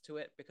access to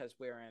it because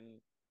we're in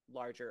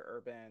larger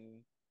urban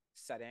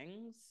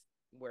settings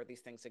where these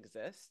things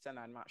exist. And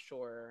I'm not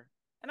sure.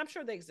 And I'm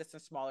sure they exist in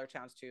smaller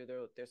towns too.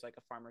 There's like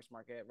a farmer's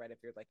market, right? If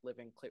you're like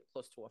living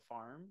close to a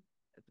farm.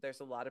 There's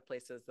a lot of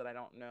places that I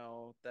don't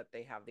know that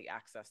they have the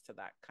access to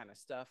that kind of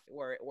stuff,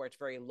 or it's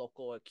very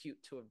local, acute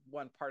to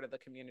one part of the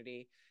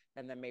community.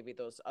 And then maybe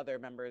those other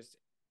members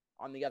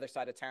on the other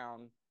side of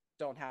town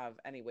don't have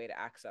any way to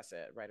access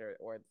it, right?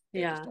 Or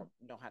they just don't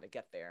know how to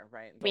get there,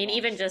 right? I mean,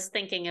 even just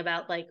thinking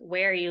about like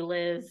where you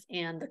live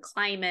and the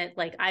climate,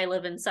 like I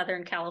live in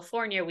Southern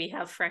California, we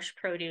have fresh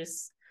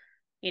produce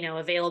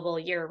available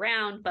year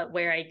round, but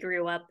where I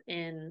grew up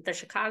in the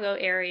Chicago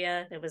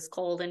area, it was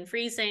cold and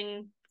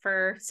freezing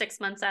for 6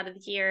 months out of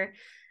the year.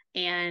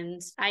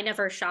 And I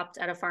never shopped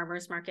at a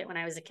farmer's market when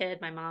I was a kid.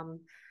 My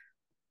mom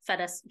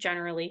fed us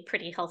generally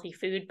pretty healthy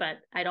food, but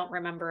I don't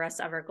remember us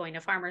ever going to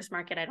farmer's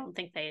market. I don't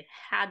think they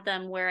had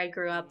them where I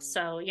grew up.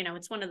 So,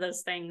 it's one of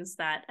those things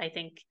that I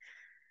think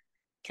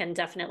can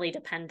definitely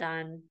depend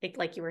on,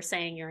 like you were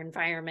saying, your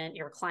environment,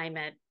 your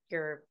climate,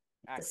 the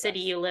city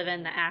you live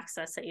in, the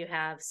access that you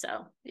have.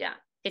 So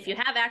if you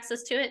have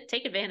access to it,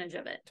 take advantage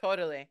of it.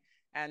 Totally.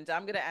 And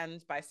I'm going to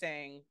end by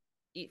saying,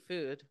 eat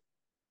food,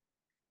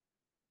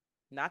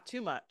 not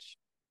too much,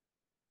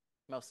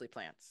 mostly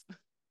plants.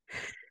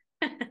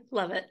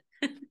 Love it.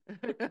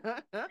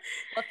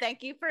 Well,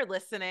 thank you for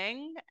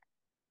listening.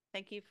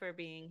 Thank you for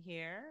being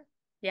here.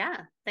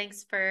 Yeah.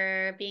 Thanks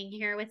for being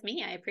here with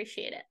me. I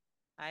appreciate it.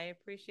 I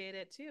appreciate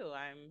it too.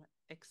 I'm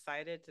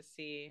excited to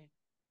see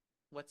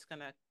what's going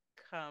to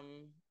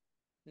come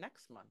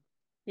next month.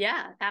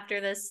 Yeah.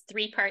 After this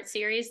 3-part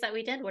series that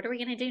we did, what are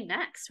we going to do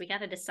next? We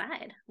got to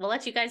decide. We'll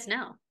let you guys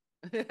know.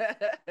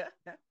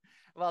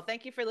 Well,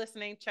 thank you for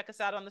listening. Check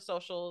us out on the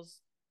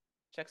socials.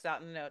 Check us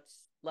out in the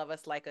notes. Love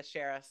us, like us,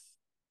 share us.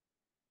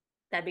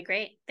 That'd be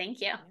great. Thank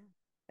you. Yeah.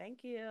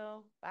 Thank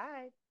you.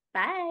 Bye.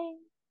 Bye.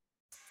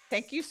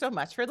 Thank you so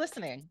much for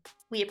listening.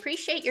 We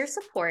appreciate your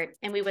support,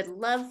 and we would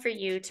love for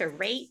you to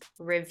rate,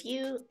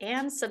 review,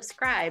 and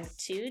subscribe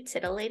to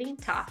Titillating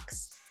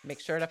Talks.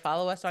 Make sure to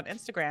follow us on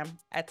Instagram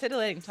at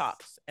Titillating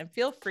Talks, and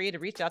feel free to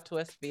reach out to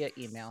us via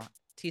email,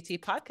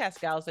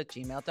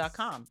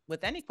 ttpodcastgals@gmail.com,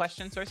 with any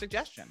questions or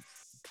suggestions.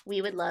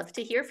 We would love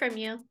to hear from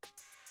you.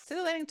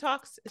 Titillating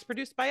Talks is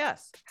produced by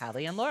us,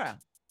 Hallie and Laura.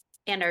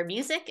 And our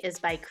music is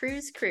by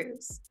Cruz.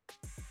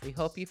 We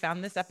hope you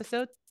found this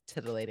episode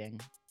titillating.